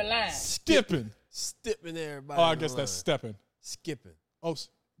everybody in the line. Skipping everybody. Oh, I guess that's stepping. Skipping. Oh,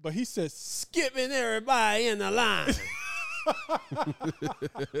 but he says skipping everybody in the line.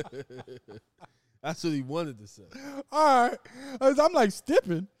 That's what he wanted to say. All right. I'm like,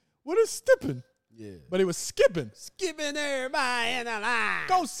 stipping? What is stipping? Yeah. But it was skipping. Skipping everybody in the line.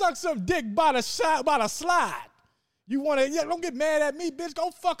 Go suck some dick by the slide. You want to, don't get mad at me, bitch.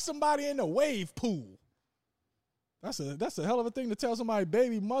 Go fuck somebody in the wave pool. That's a hell of a thing to tell somebody,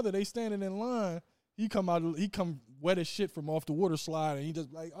 baby mother, they standing in line. He come wet as shit from off the water slide, and he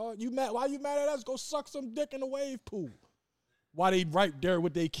just like, oh, you mad? Why you mad at us? Go suck some dick in the wave pool. Why they right there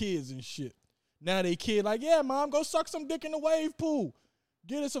with their kids and shit. Now they kid like, yeah, mom, go suck some dick in the wave pool.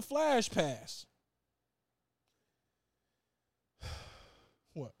 Get us a flash pass.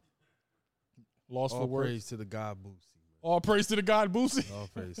 What? Lost All for words. praise to the God Boosie. All praise to the God Boosie. All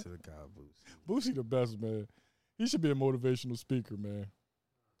praise to the God Boosie. Boosie the best, man. He should be a motivational speaker, man.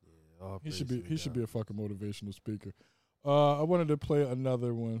 Yeah, all He praise should to be. the He should God. be a fucking motivational speaker. I wanted to play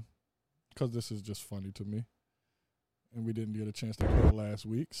another one because this is just funny to me, and we didn't get a chance to play it last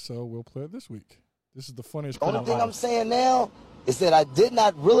week, so we'll play it this week. This is the funniest. The only thing I'm saying now is that I did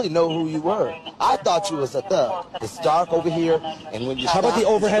not really know who you were. I thought you was a thug. It's dark over here, and when you How about the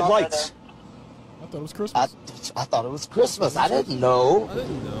overhead lights? I thought it was Christmas. I thought it was Christmas. I didn't know.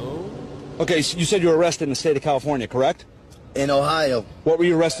 Okay, so you said you were arrested in the state of California, correct? In Ohio. What were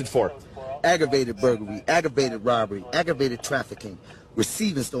you arrested for? Aggravated burglary, aggravated robbery, aggravated trafficking,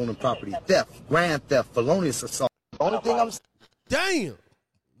 receiving stolen property, theft, grand theft, felonious assault. The only thing I'm Damn,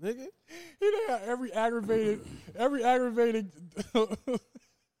 nigga. He done had every aggravated.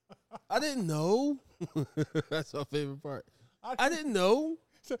 I didn't know. That's my favorite part. I didn't know.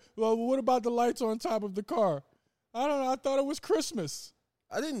 So, well, what about the lights on top of the car? I don't know. I thought it was Christmas.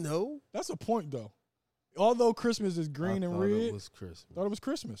 I didn't know. That's a point, though. Although Christmas is green and red, it was Christmas. Thought it was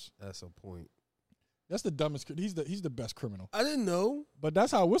Christmas. That's a point. That's the dumbest. He's the best criminal. I didn't know. But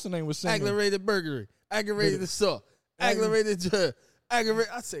that's how what's the name was saying. Aggravated burglary, aggravated assault, aggravated drug,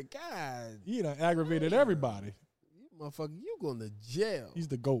 aggravated. I said, God, He done aggravated everybody. you motherfucker, you going to jail? He's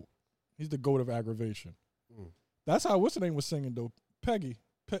the GOAT. He's the GOAT of aggravation. That's how what's the name was singing though. Peggy.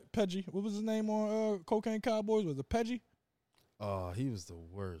 Peggy. What was his name on Cocaine Cowboys? Was it Peggy? Oh, he was the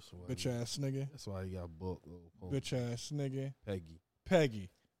worst one. Bitch ass nigga. That's why he got booked. Bitch ass nigga. Peggy.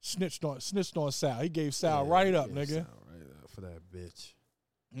 Snitched on Sal. He gave Sal right up, nigga. Sal right up for that bitch.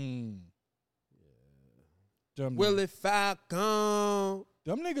 Dumb Willie Falcon.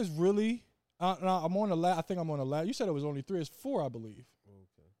 Them niggas really. I'm on the last. I think I'm on the last. You said it was only 3. It's 4, I believe.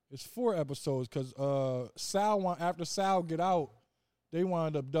 Okay. It's 4 episodes because after Sal get out, they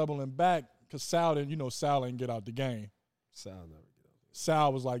wound up doubling back because Sal didn't get out the game. Sal never get out.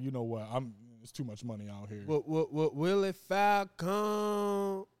 Sal was like, you know what? It's too much money out here. What Willie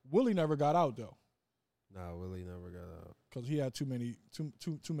Falcon? Willie never got out though. Nah, Willie never got out because he had too many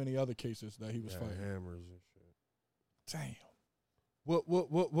other cases that he was fighting. Hammers and shit. Damn. What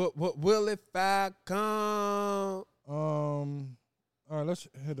Willie Falcon? All right, let's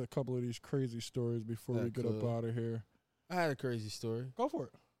hit a couple of these crazy stories before we get up out of here. I had a crazy story. Go for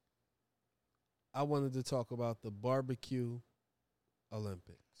it. I wanted to talk about the barbecue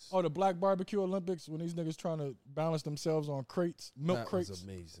Olympics. Oh, the Black Barbecue Olympics when these niggas trying to balance themselves on milk crates. That was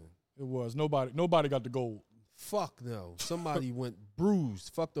amazing. It was. Nobody got the gold. Fuck no. Somebody went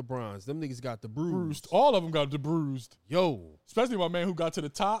bruised. Fuck the bronze. Them niggas got the bruised. All of them got the bruised. Yo. Especially my man who got to the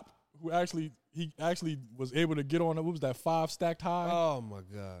top, he actually was able to get on it. What was that, 5 stacked high? Oh, my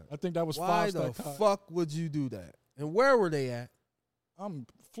God. I think that was 5 stacked high. Why the fuck would you do that? And where were they at? I'm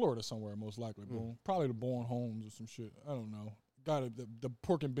Florida somewhere, most likely, boom. Probably the Born Homes or some shit. I don't know. Got it, the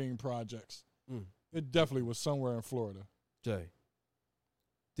Pork and Bean Projects. It definitely was somewhere in Florida. Jay,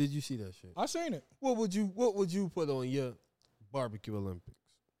 did you see that shit? I seen it. What would you put on your barbecue Olympics?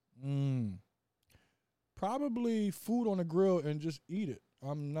 Probably food on the grill and just eat it.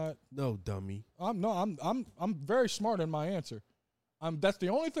 I'm not. No, dummy. I'm very smart in my answer. That's the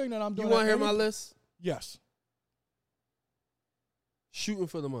only thing that I'm doing. You want to hear my list? Yes. Shooting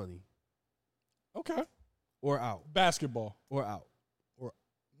for the money. Okay. Or out. Basketball. Or out. Or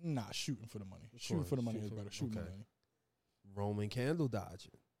shooting for the money. Shooting for the money is better. Shooting the money. Roman candle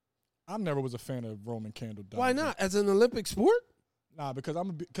dodging. I never was a fan of Roman candle dodging. Why not? As an Olympic sport? Nah, because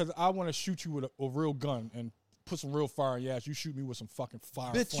I want to shoot you with a real gun and put some real fire in your ass. You shoot me with some fucking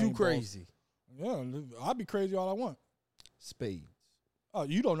fire. Bitch, you crazy. Yeah, I'll be crazy all I want. Spades. Oh,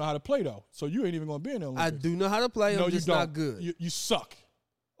 you don't know how to play though, so you ain't even gonna be in the Olympics. I do know how to play. No, I'm just you don't. not good. You suck.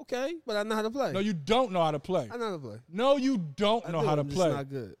 Okay, but I know how to play. No, you don't know how to play. I know how to play. No, you don't know how to I'm play. just not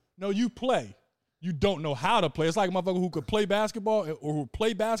good. No, you play. You don't know how to play. It's like a motherfucker who could play basketball or who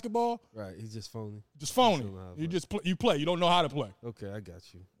play basketball. Right, he's just phony. Just phony. You just you play. You don't know how to play. Okay, I got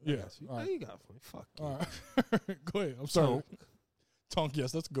you. Yeah. Got you. All right. You got phony. Fuck you. All right. Go ahead. I'm sorry. Tonk,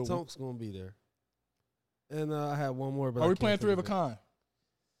 yes, that's a good one. Tonk's gonna be there. And I had one more, but are we playing 3 of a kind?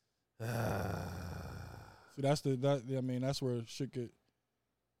 See, that's that's where shit get.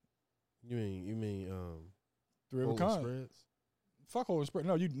 You mean 3 of a kind? Spreads? Fuck holding spread.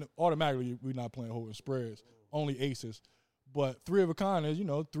 No, you automatically we're not playing holding spreads. Only aces. But 3 of a kind is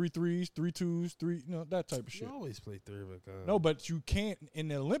 3 threes, 3 twos, 3 that type of shit. You always play 3 of a kind. No, but you can't in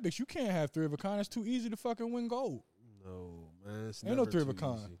the Olympics. You can't have 3 of a kind. It's too easy to fucking win gold. No, man. It's Ain't never no 3 of a too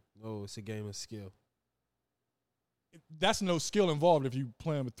kind. easy. No, it's a game of skill. That's no skill involved if you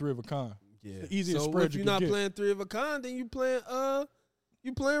playing with 3 of a kind. Yeah. It's the easiest so spread if you you're can not get. playing 3 of a kind, then you playing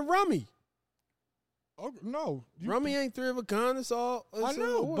rummy. Oh, no. Rummy ain't 3 of a kind. It's all I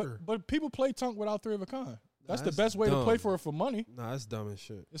know, order. but people play Tunk without 3 of a kind. That's the that's best way to play dumb. for money. Nah, that's dumb as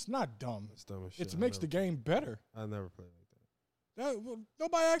shit. It's not dumb. It's dumb as shit. It makes the game better. I never played like that.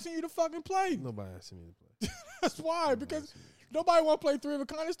 Nobody asking you to fucking play. Nobody asking me to play. That's why, because nobody want to play 3 of a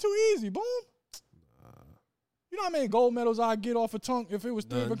kind. It's too easy. Boom. You know how many gold medals I'd get off a Tunk if it was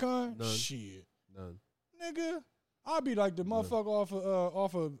 3 of a kind? None. Shit. None. Nigga, I'd be like the motherfucker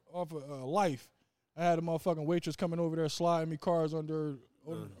off of Life. I had a motherfucking waitress coming over there sliding me cards under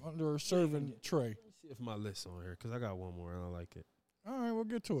a serving tray. Let me see if my list's on here, because I got one more and I like it. All right, we'll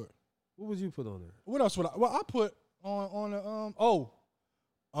get to it. What would you put on there? What else would I? Well, I put on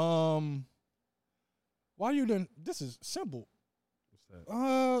the why you didn't? This is simple. What's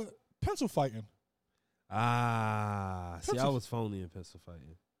that? Pencil fighting. See, I was phony in pencil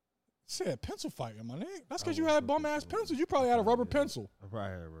fighting. Said pencil fighting, my nigga. That's because you had bum ass pencils. You probably had a rubber pencil. I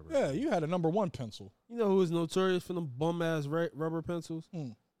probably had a rubber. Yeah, you had a number 1 pencil. You know who was notorious for them bum ass rubber pencils?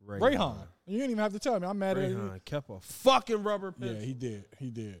 Rayhan. You didn't even have to tell me. I'm mad at you. Rayhan kept a fucking rubber pencil. Yeah, he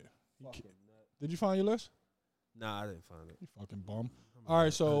did. Did you find your list? Nah, I didn't find it. You fucking bum. All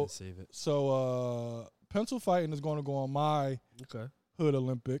right, so save it. So pencil fighting is going to go on my Hood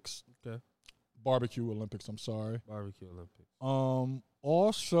Olympics. Okay. Barbecue Olympics. I'm sorry. Barbecue Olympics.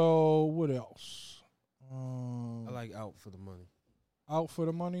 Also, what else? I like out for the money. Out for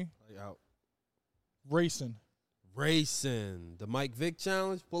the money. I like out. Racing. The Mike Vick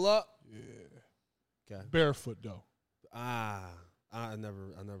challenge. Pull up. Yeah. Okay. Barefoot though. I never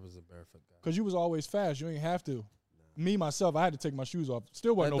was a barefoot guy. Cause you was always fast. You ain't have to. Me myself, I had to take my shoes off.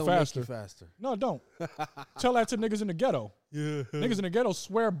 Still wasn't that no don't faster. Make you faster. No, don't. Tell that to niggas in the ghetto. Yeah. Niggas in the ghetto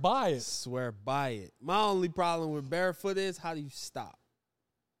swear by it. Swear by it. My only problem with barefoot is how do you stop?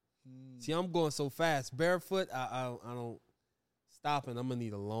 See, I'm going so fast. Barefoot, I don't stop, and I'm gonna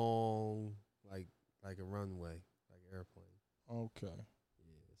need a long, like a runway, like an airplane. Okay.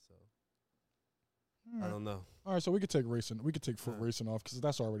 Yeah. So I don't know. All right, so we could take racing. We could take foot racing off because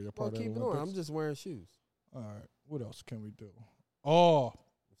that's already a part of the Olympics. Keep it on. I'm just wearing shoes. All right. What else can we do? Oh.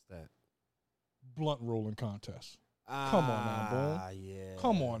 What's that? Blunt rolling contest. Come on now, boom. Yeah.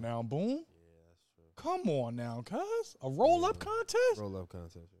 Come on now, boom. Yeah, that's true. Come on now, cuz. A roll-up contest? Roll-up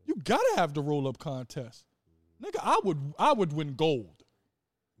contest. Right. You gotta have the roll-up contest. Nigga, I would win gold.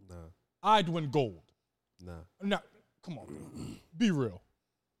 Nah. I'd win gold. Nah. Nah, come on. Be real.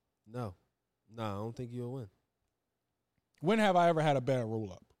 No. Nah, I don't think you'll win. When have I ever had a bad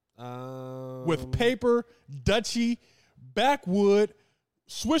roll-up? With paper, Dutchie, backwood,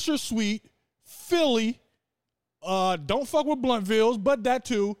 Swisher Sweet, Philly, don't fuck with Bluntvilles, but that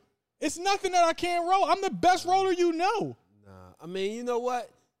too. It's nothing that I can't roll. I'm the best roller you know. Nah. I mean, you know what?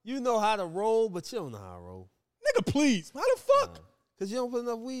 You know how to roll, but you don't know how to roll. Nigga, please. How the fuck? Because you don't put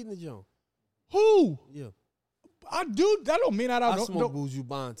enough weed in the joint. Who? Yeah. I do. That don't mean I smoke Buju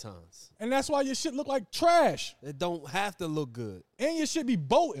Bontons. And that's why your shit look like trash. It don't have to look good. And your shit be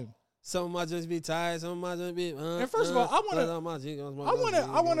bolting. Some of my joints be tired. Some of my joints be. And first of all, I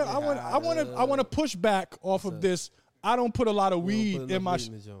want to push back off of this. I don't put a lot of weed in my.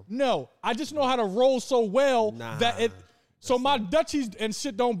 No, I just know how to roll so well that it. So my Dutchies and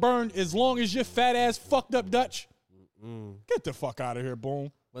shit don't burn as long as your fat ass fucked up Dutch. Get the fuck out of here,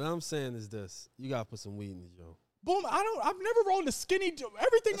 boom. What I'm saying is this: you gotta put some weed in the joint. Boom! I've never rolled a skinny.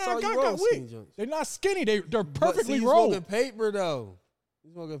 Everything that I got weed. They're not skinny. They're perfectly rolled. You smoking paper though.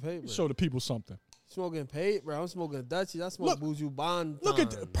 You smoking paper. Show the people something. Smoking paper. I'm smoking Dutchies. I smoke Buju Bontons. Look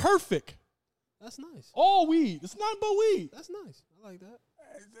at perfect. That's nice. All weed. It's nothing but weed. That's nice. I like that.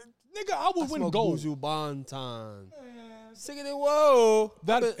 Nigga, I would win gold. Buju Banton. Sicker than whoa.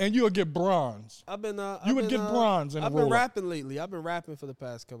 And you would get bronze. I've been. You would get bronze in a I've been roll-up. rapping lately. I've been rapping for the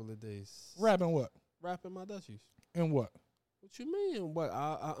past couple of days. Rapping what? Rapping my Dutchies. And what? What you mean? What?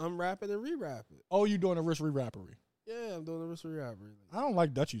 I'm rapping and re-rapping. Oh, you doing a wrist re-rappery? Yeah, I'm doing a wrist re-rappery. I don't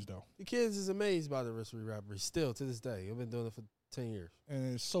like Dutchies though. The kids is amazed by the wrist re-rappery still to this day. I've been doing it for 10 years.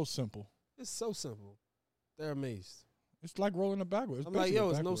 And it's so simple. It's so simple. They're amazed. It's like rolling it backwards. I'm like, yo,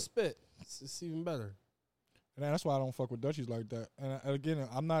 it's no spit. It's even better. And that's why I don't fuck with Dutchies like that. And again,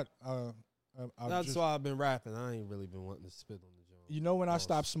 I'm not. That's why I've been rapping. I ain't really been wanting to spit on the joint. You know, when I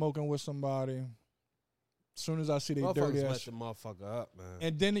stop smoking with somebody, as soon as I see they dirty ass, the motherfucker up, man.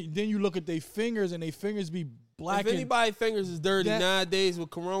 and then you look at their fingers, and their fingers be black. If anybody's fingers is dirty nowadays with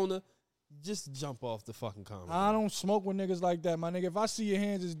Corona, just jump off the fucking comment. I don't smoke with niggas like that, my nigga. If I see your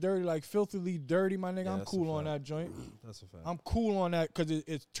hands is dirty, like filthily dirty, my nigga, I'm cool on that joint. That's a fact. I'm cool on that because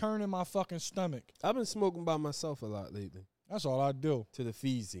it's turning my fucking stomach. I've been smoking by myself a lot lately. That's all I do. To the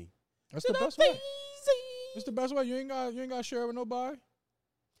Feezy. That's the best way. It's the best way. You ain't got to share it with nobody.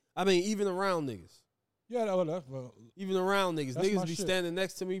 I mean, even around niggas. Yeah, well, even around niggas. Niggas be standing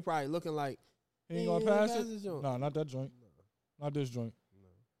next to me, probably looking like he ain't gonna pass it. No, not that joint. Not this joint.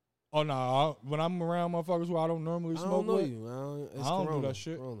 Oh no! When I'm around motherfuckers who I don't normally smoke with, I don't do that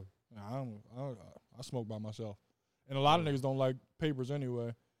shit. Nah, I smoke by myself, and a lot of niggas don't like papers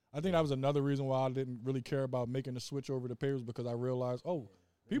anyway. I think that was another reason why I didn't really care about making the switch over to papers because I realized,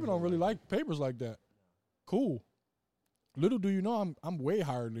 people don't really like papers like that. Cool. Little do you know, I'm way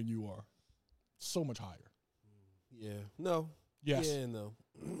higher than you are. So much higher. Yeah. No. Yes. Yeah and no.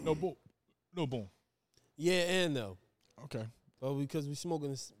 No boom. No boom. Yeah and no. Okay. Well, because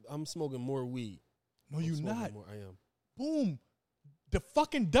I'm smoking more weed. No, you're not. I am. Boom. The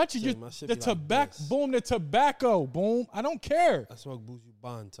fucking Dutchie, the tobacco, like boom, the tobacco, boom. I don't care. I smoke Buju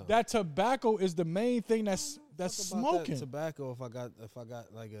Banton. That tobacco is the main thing that's smoking. That tobacco, if I got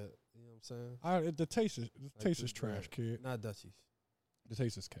like a, you know what I'm saying? The taste is trash, kid. Not Dutchies. The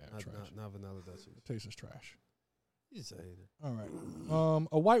taste is trash. Not vanilla Dutchies. The taste is trash. You say it. All right.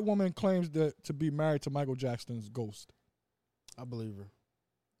 A white woman claims to be married to Michael Jackson's ghost. I believe her.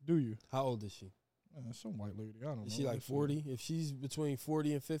 Do you? How old is she? Some white lady. I don't know. Is she like 40? If she's between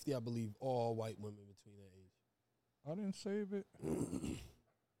 40 and 50, I believe all white women between that age. I didn't save it.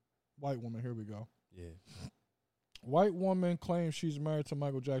 White woman. Here we go. Yeah. White woman claims she's married to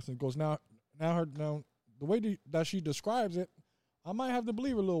Michael Jackson. Goes now the way that she describes it, I might have to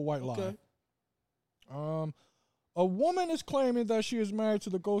believe a little white lie. A woman is claiming that she is married to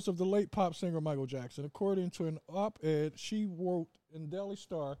the ghost of the late pop singer Michael Jackson. According to an op-ed she wrote in Daily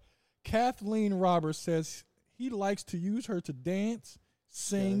Star, Kathleen Roberts says he likes to use her to dance,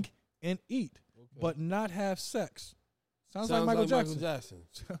 sing, and eat, but not have sex. Sounds like Michael Jackson.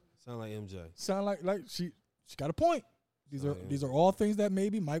 Sound like MJ. Sound like she got a point. These are all things that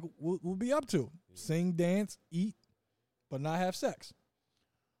maybe Michael will be up to. Yeah. Sing, dance, eat, but not have sex.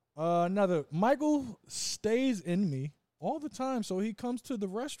 Another, Michael stays in me all the time, so he comes to the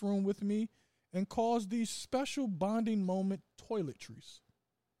restroom with me and calls these special bonding moment toiletries.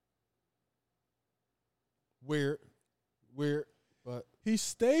 Weird, but he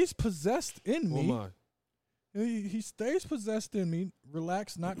stays possessed in me. Oh my. He stays possessed in me,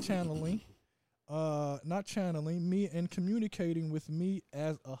 relaxed, not channeling me and communicating with me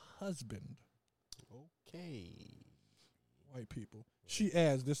as a husband. Okay. White people. She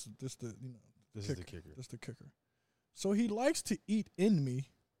adds this is the kicker. This is the kicker. So he likes to eat in me.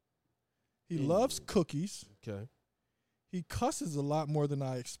 He loves cookies. Okay. He cusses a lot more than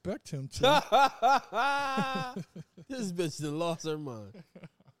I expect him to. This bitch done lost her mind.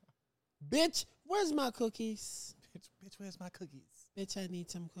 Bitch, where's my cookies? Bitch, where's my cookies? Bitch, I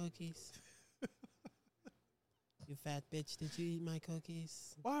need some cookies. You fat bitch, did you eat my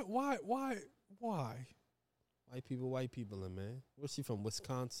cookies? Why? White people, man. Where's she from?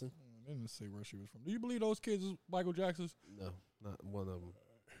 Wisconsin? They didn't say where she was from. Do you believe those kids is Michael Jackson's? No, not one of them.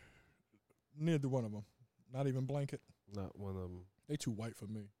 Neither one of them. Not even Blanket. Not one of them. They too white for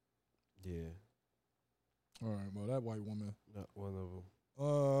me. Yeah. All right, well, that white woman. Not one of them.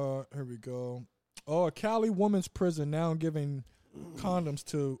 Here we go. Oh, a Cali woman's prison now giving condoms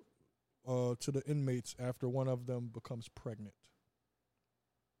to the inmates after one of them becomes pregnant.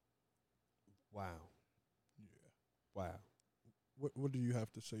 Wow. Yeah. Wow. What do you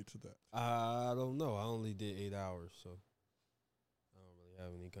have to say to that? I don't know. I only did 8 hours, so I don't really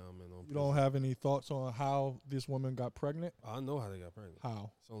have any comment on. You don't have any thoughts on how this woman got pregnant? I know how they got pregnant.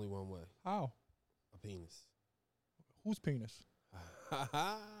 How? It's only one way. How? A penis. Whose penis?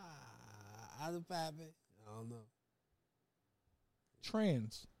 Out of Pappy. I don't know.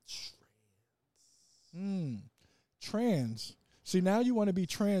 Trans. Trans. See, now you want to be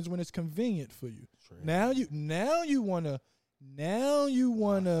trans when it's convenient for you. Now you want to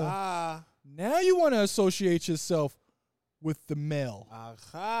associate yourself with the male.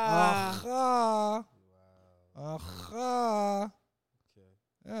 Aha. Okay.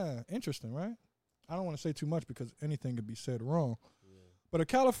 Yeah, interesting, right? I don't want to say too much because anything could be said wrong. Yeah. But a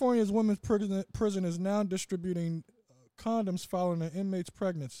California's women's prison is now distributing condoms following an inmate's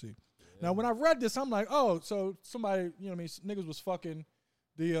pregnancy. Yeah. Now, when I read this, I'm like, oh, so somebody, niggas was fucking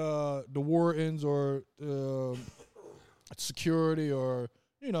the wardens or security or,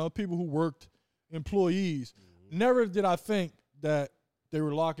 people who worked, employees. Mm-hmm. Never did I think that they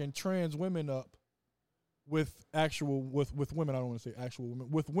were locking trans women up with women. I don't want to say actual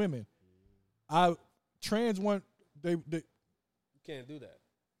women, with women. They You can't do that.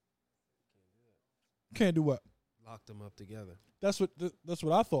 Can't do what? Lock them up together. That's what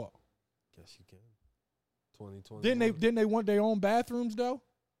I thought. Guess you can. 2020. Didn't they want their own bathrooms though?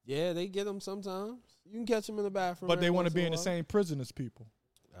 Yeah, they get them sometimes. You can catch them in the bathroom. But they want to be in the same prison as people.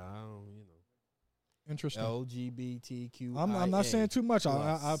 Interesting. LGBTQ. I'm not saying too much.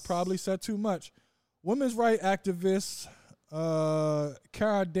 I probably said too much. Women's rights activist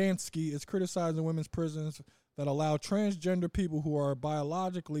Kara Dansky is criticizing women's prisons that allow transgender people who are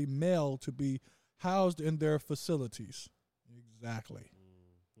biologically male to be housed in their facilities. Exactly.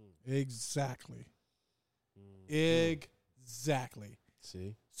 Mm-hmm. Exactly.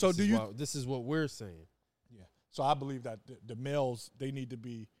 See? So this is what we're saying. Yeah. So I believe that the males, they need to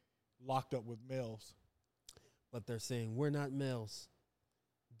be locked up with males. But they're saying we're not males.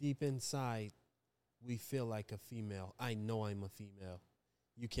 Deep inside, we feel like a female. I know I'm a female.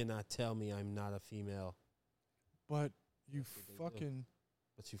 You cannot tell me I'm not a female. But you fucking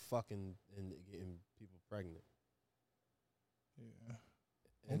and getting people pregnant. Yeah.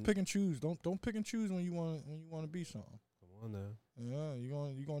 Don't pick and choose. Don't pick and choose when you want to be something. Come on now. Yeah,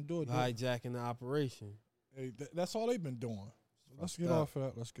 you gonna do it. Hijacking the operation. Hey, that's all they've been doing. Let's get off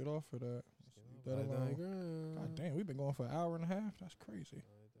of that. God damn, we've been going for an hour and a half. That's crazy.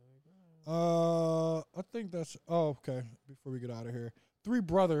 I think that's okay. Before we get out of here, 3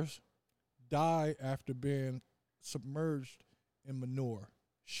 brothers die after being submerged in manure.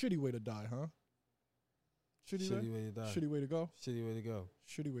 Shitty way to die, huh? Shitty way to die. Shitty way to go. Shitty way to go.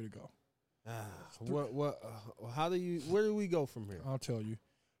 Shitty way to go. Where do we go from here? I'll tell you.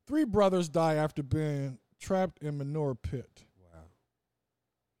 3 brothers die after being trapped in manure pit.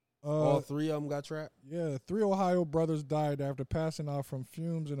 Wow. All 3 of them got trapped? Yeah, 3 Ohio brothers died after passing out from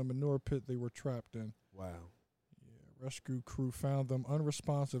fumes in a manure pit they were trapped in. Wow. Yeah, rescue crew found them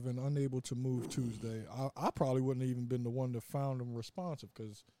unresponsive and unable to move Tuesday. I probably wouldn't have even been the one that found them responsive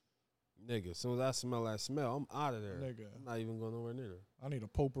because... Nigga, as soon as I smell that smell, I'm out of there. Nigga. I'm not even going nowhere near there. I need a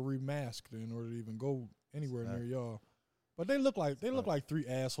potpourri mask in order to even go anywhere near y'all. But they look like 3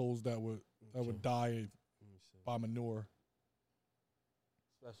 assholes that would die by manure.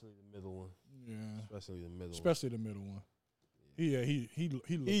 Especially the middle one. Yeah. Especially the middle one. Yeah,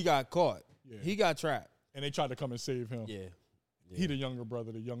 he got caught. Yeah. He got trapped. And they tried to come and save him. Yeah. He the younger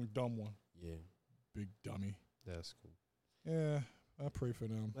brother, the young dumb one. Yeah. Big dummy. That's cool. Yeah. I pray for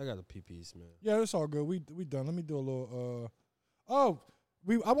them. I got a pee-pees, man. Yeah, it's all good. We done. Let me do a little. I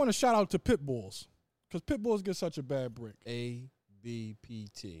want to shout out to pit bulls because pit bulls get such a bad break.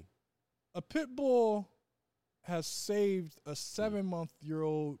 ABPT. A pit bull has saved a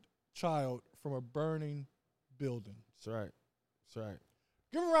 7-month-old child from a burning building. That's right. That's right.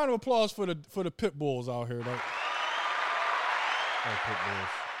 Give a round of applause for the pit bulls out here. Pit bulls.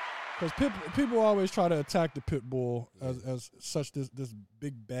 Because people always try to attack the pit bull as such this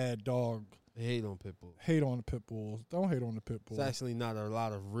big bad dog. They hate on pit bulls. Hate on the pit bulls. Don't hate on the pit bulls. It's actually not a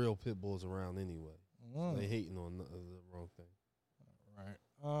lot of real pit bulls around anyway. So they hating on the wrong thing. All right.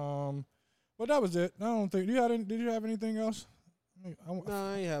 But that was it. I don't think. Did you have anything else? I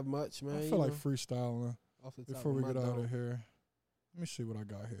ain't have much, man. I feel like freestyling before we get out of here. Let me see what I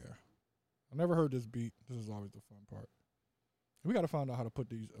got here. I never heard this beat. This is always the fun part. We got to find out how to put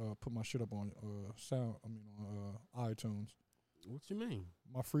my shit up on iTunes. What you mean?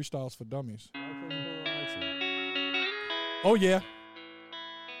 My freestyles for dummies. Oh yeah.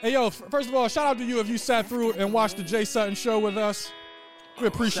 Hey yo, first of all, shout out to you if you sat through and watched the Jay Sutton Show with us. We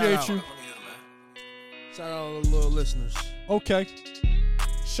appreciate you. Shout out all the little listeners. Okay.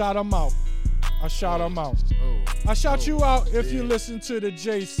 Shout them out. I shout them out. I shout you out if you listen to the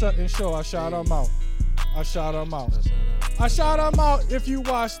Jay Sutton Show. I shout them out. I shout them out. I shout them out if you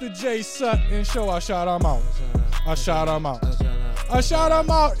watch the Jay Sutton Show. I shout them out. I shout them out. I shout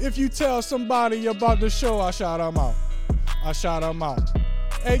them out if you tell somebody about the show. I shout them out. I shout them out.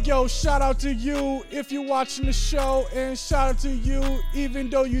 Hey, yo, shout out to you if you're watching the show, and shout out to you even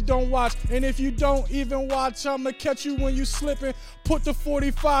though you don't watch. And if you don't even watch, I'ma catch you when you slipping. Put the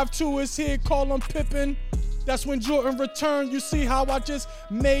 45 to his head, call him Pippin. That's when Jordan returned. You see how I just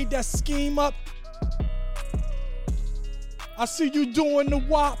made that scheme up? I see you doing the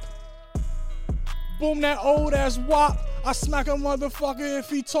wop. Boom, that old ass wop. I smack a motherfucker if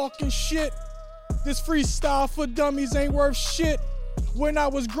he talking shit. This freestyle for dummies ain't worth shit. When I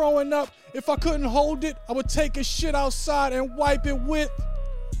was growing up, if I couldn't hold it, I would take a shit outside and wipe it with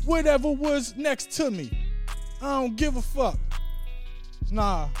whatever was next to me. I don't give a fuck.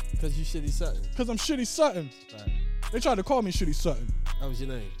 Nah. Because you Shitty Sutton. Because I'm Shitty Sutton. Right. They tried to call me Shitty Sutton. That was your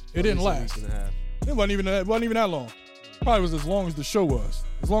name. It didn't last. It wasn't even that long. Probably was as long as the show was.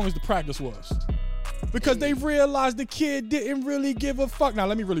 As long as the practice was. Because they realized the kid didn't really give a fuck. Now,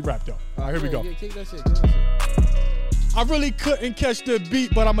 let me really rap, though. All right, here we go. Kick that shit. I really couldn't catch the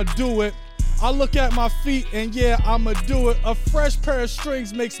beat, but I'ma do it. I look at my feet and yeah, I'ma do it. A fresh pair of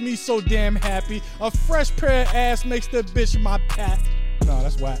strings makes me so damn happy. A fresh pair of ass makes the bitch my pat. Nah,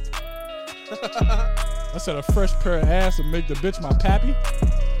 that's whack. I said a fresh pair of ass and make the bitch my pappy.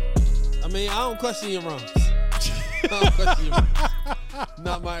 I mean, I don't question your rhymes. I don't question your rhymes.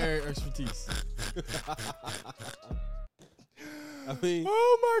 Not my area of expertise. I mean,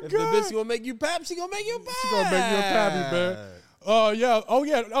 oh my if God. the bitch gonna make you pap, she gonna make you pap. She gonna make you a pappy, man. Yeah. Oh,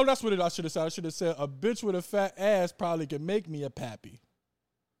 yeah. Oh, that's what I should have said. I should have said a bitch with a fat ass probably could make me a pappy.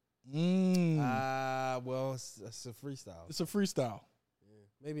 Well, it's a freestyle. It's a freestyle. Yeah.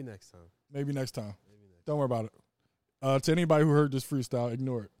 Maybe next time. Don't worry about it. To anybody who heard this freestyle,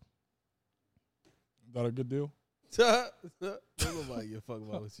 ignore it. Is that a good deal? Nobody give a fuck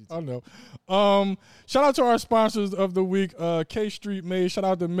about what you I know. Shout out to our sponsors of the week, K Street Made. Shout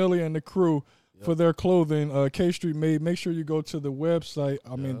out to Millie and the crew for their clothing. K Street Made. Make sure you go to the website.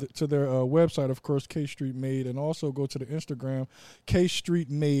 To their website, of course, K Street Made, and also go to the Instagram, K Street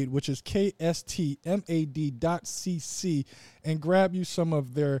Made, which is KSTMAD.cc, and grab you some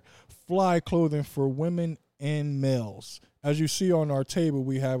of their fly clothing for women and males. As you see on our table,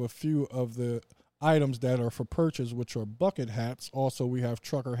 we have a few of the items that are for purchase, which are bucket hats. Also, we have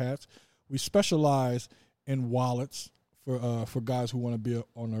trucker hats. We specialize in wallets for guys who want to be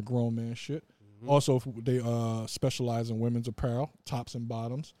on a grown man shit. Mm-hmm. Also, they specialize in women's apparel, tops and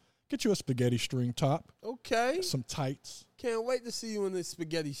bottoms. Get you a spaghetti string top. Okay. Some tights. Can't wait to see you in this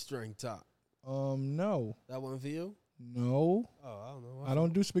spaghetti string top. No. That one for you? No. Oh, I don't know. I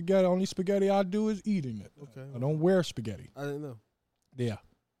don't do spaghetti. Only spaghetti I do is eating it. Okay. I don't wear spaghetti. I didn't know. Yeah.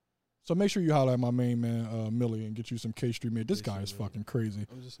 So make sure you holler at my main man, Millie, and get you some K Street Made. This guy is fucking crazy.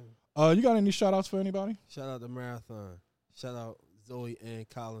 I'm just saying. You got any shout outs for anybody? Shout out to Marathon. Shout out Zoe and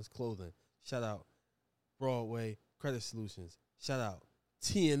Collins Clothing. Shout out Broadway Credit Solutions. Shout out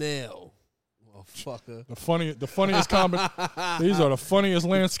TNL. Motherfucker. The funniest comment. These are the funniest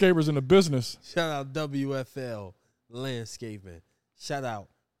landscapers in the business. Shout out WFL Landscaping. Shout out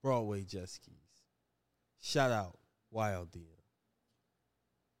Broadway Jet Skis. Shout out Wild DM.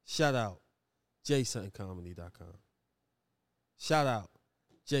 Shout out JaySuttonComedy.com. Shout out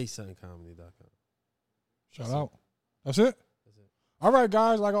JaySuttonComedy.com. Shout out. That's it? All right,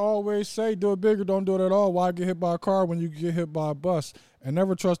 guys, like I always say, do it big or don't do it at all. Why get hit by a car when you get hit by a bus? And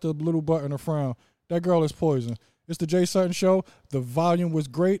never trust a little button or frown. That girl is poison. It's the Jay Sutton Show. The volume was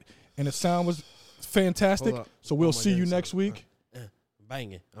great, and the sound was fantastic. So we'll see you next week. I'm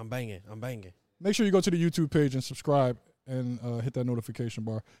banging. Make sure you go to the YouTube page and subscribe and hit that notification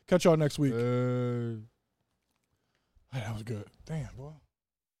bar. Catch y'all next week. Hey, that was good. Damn, boy.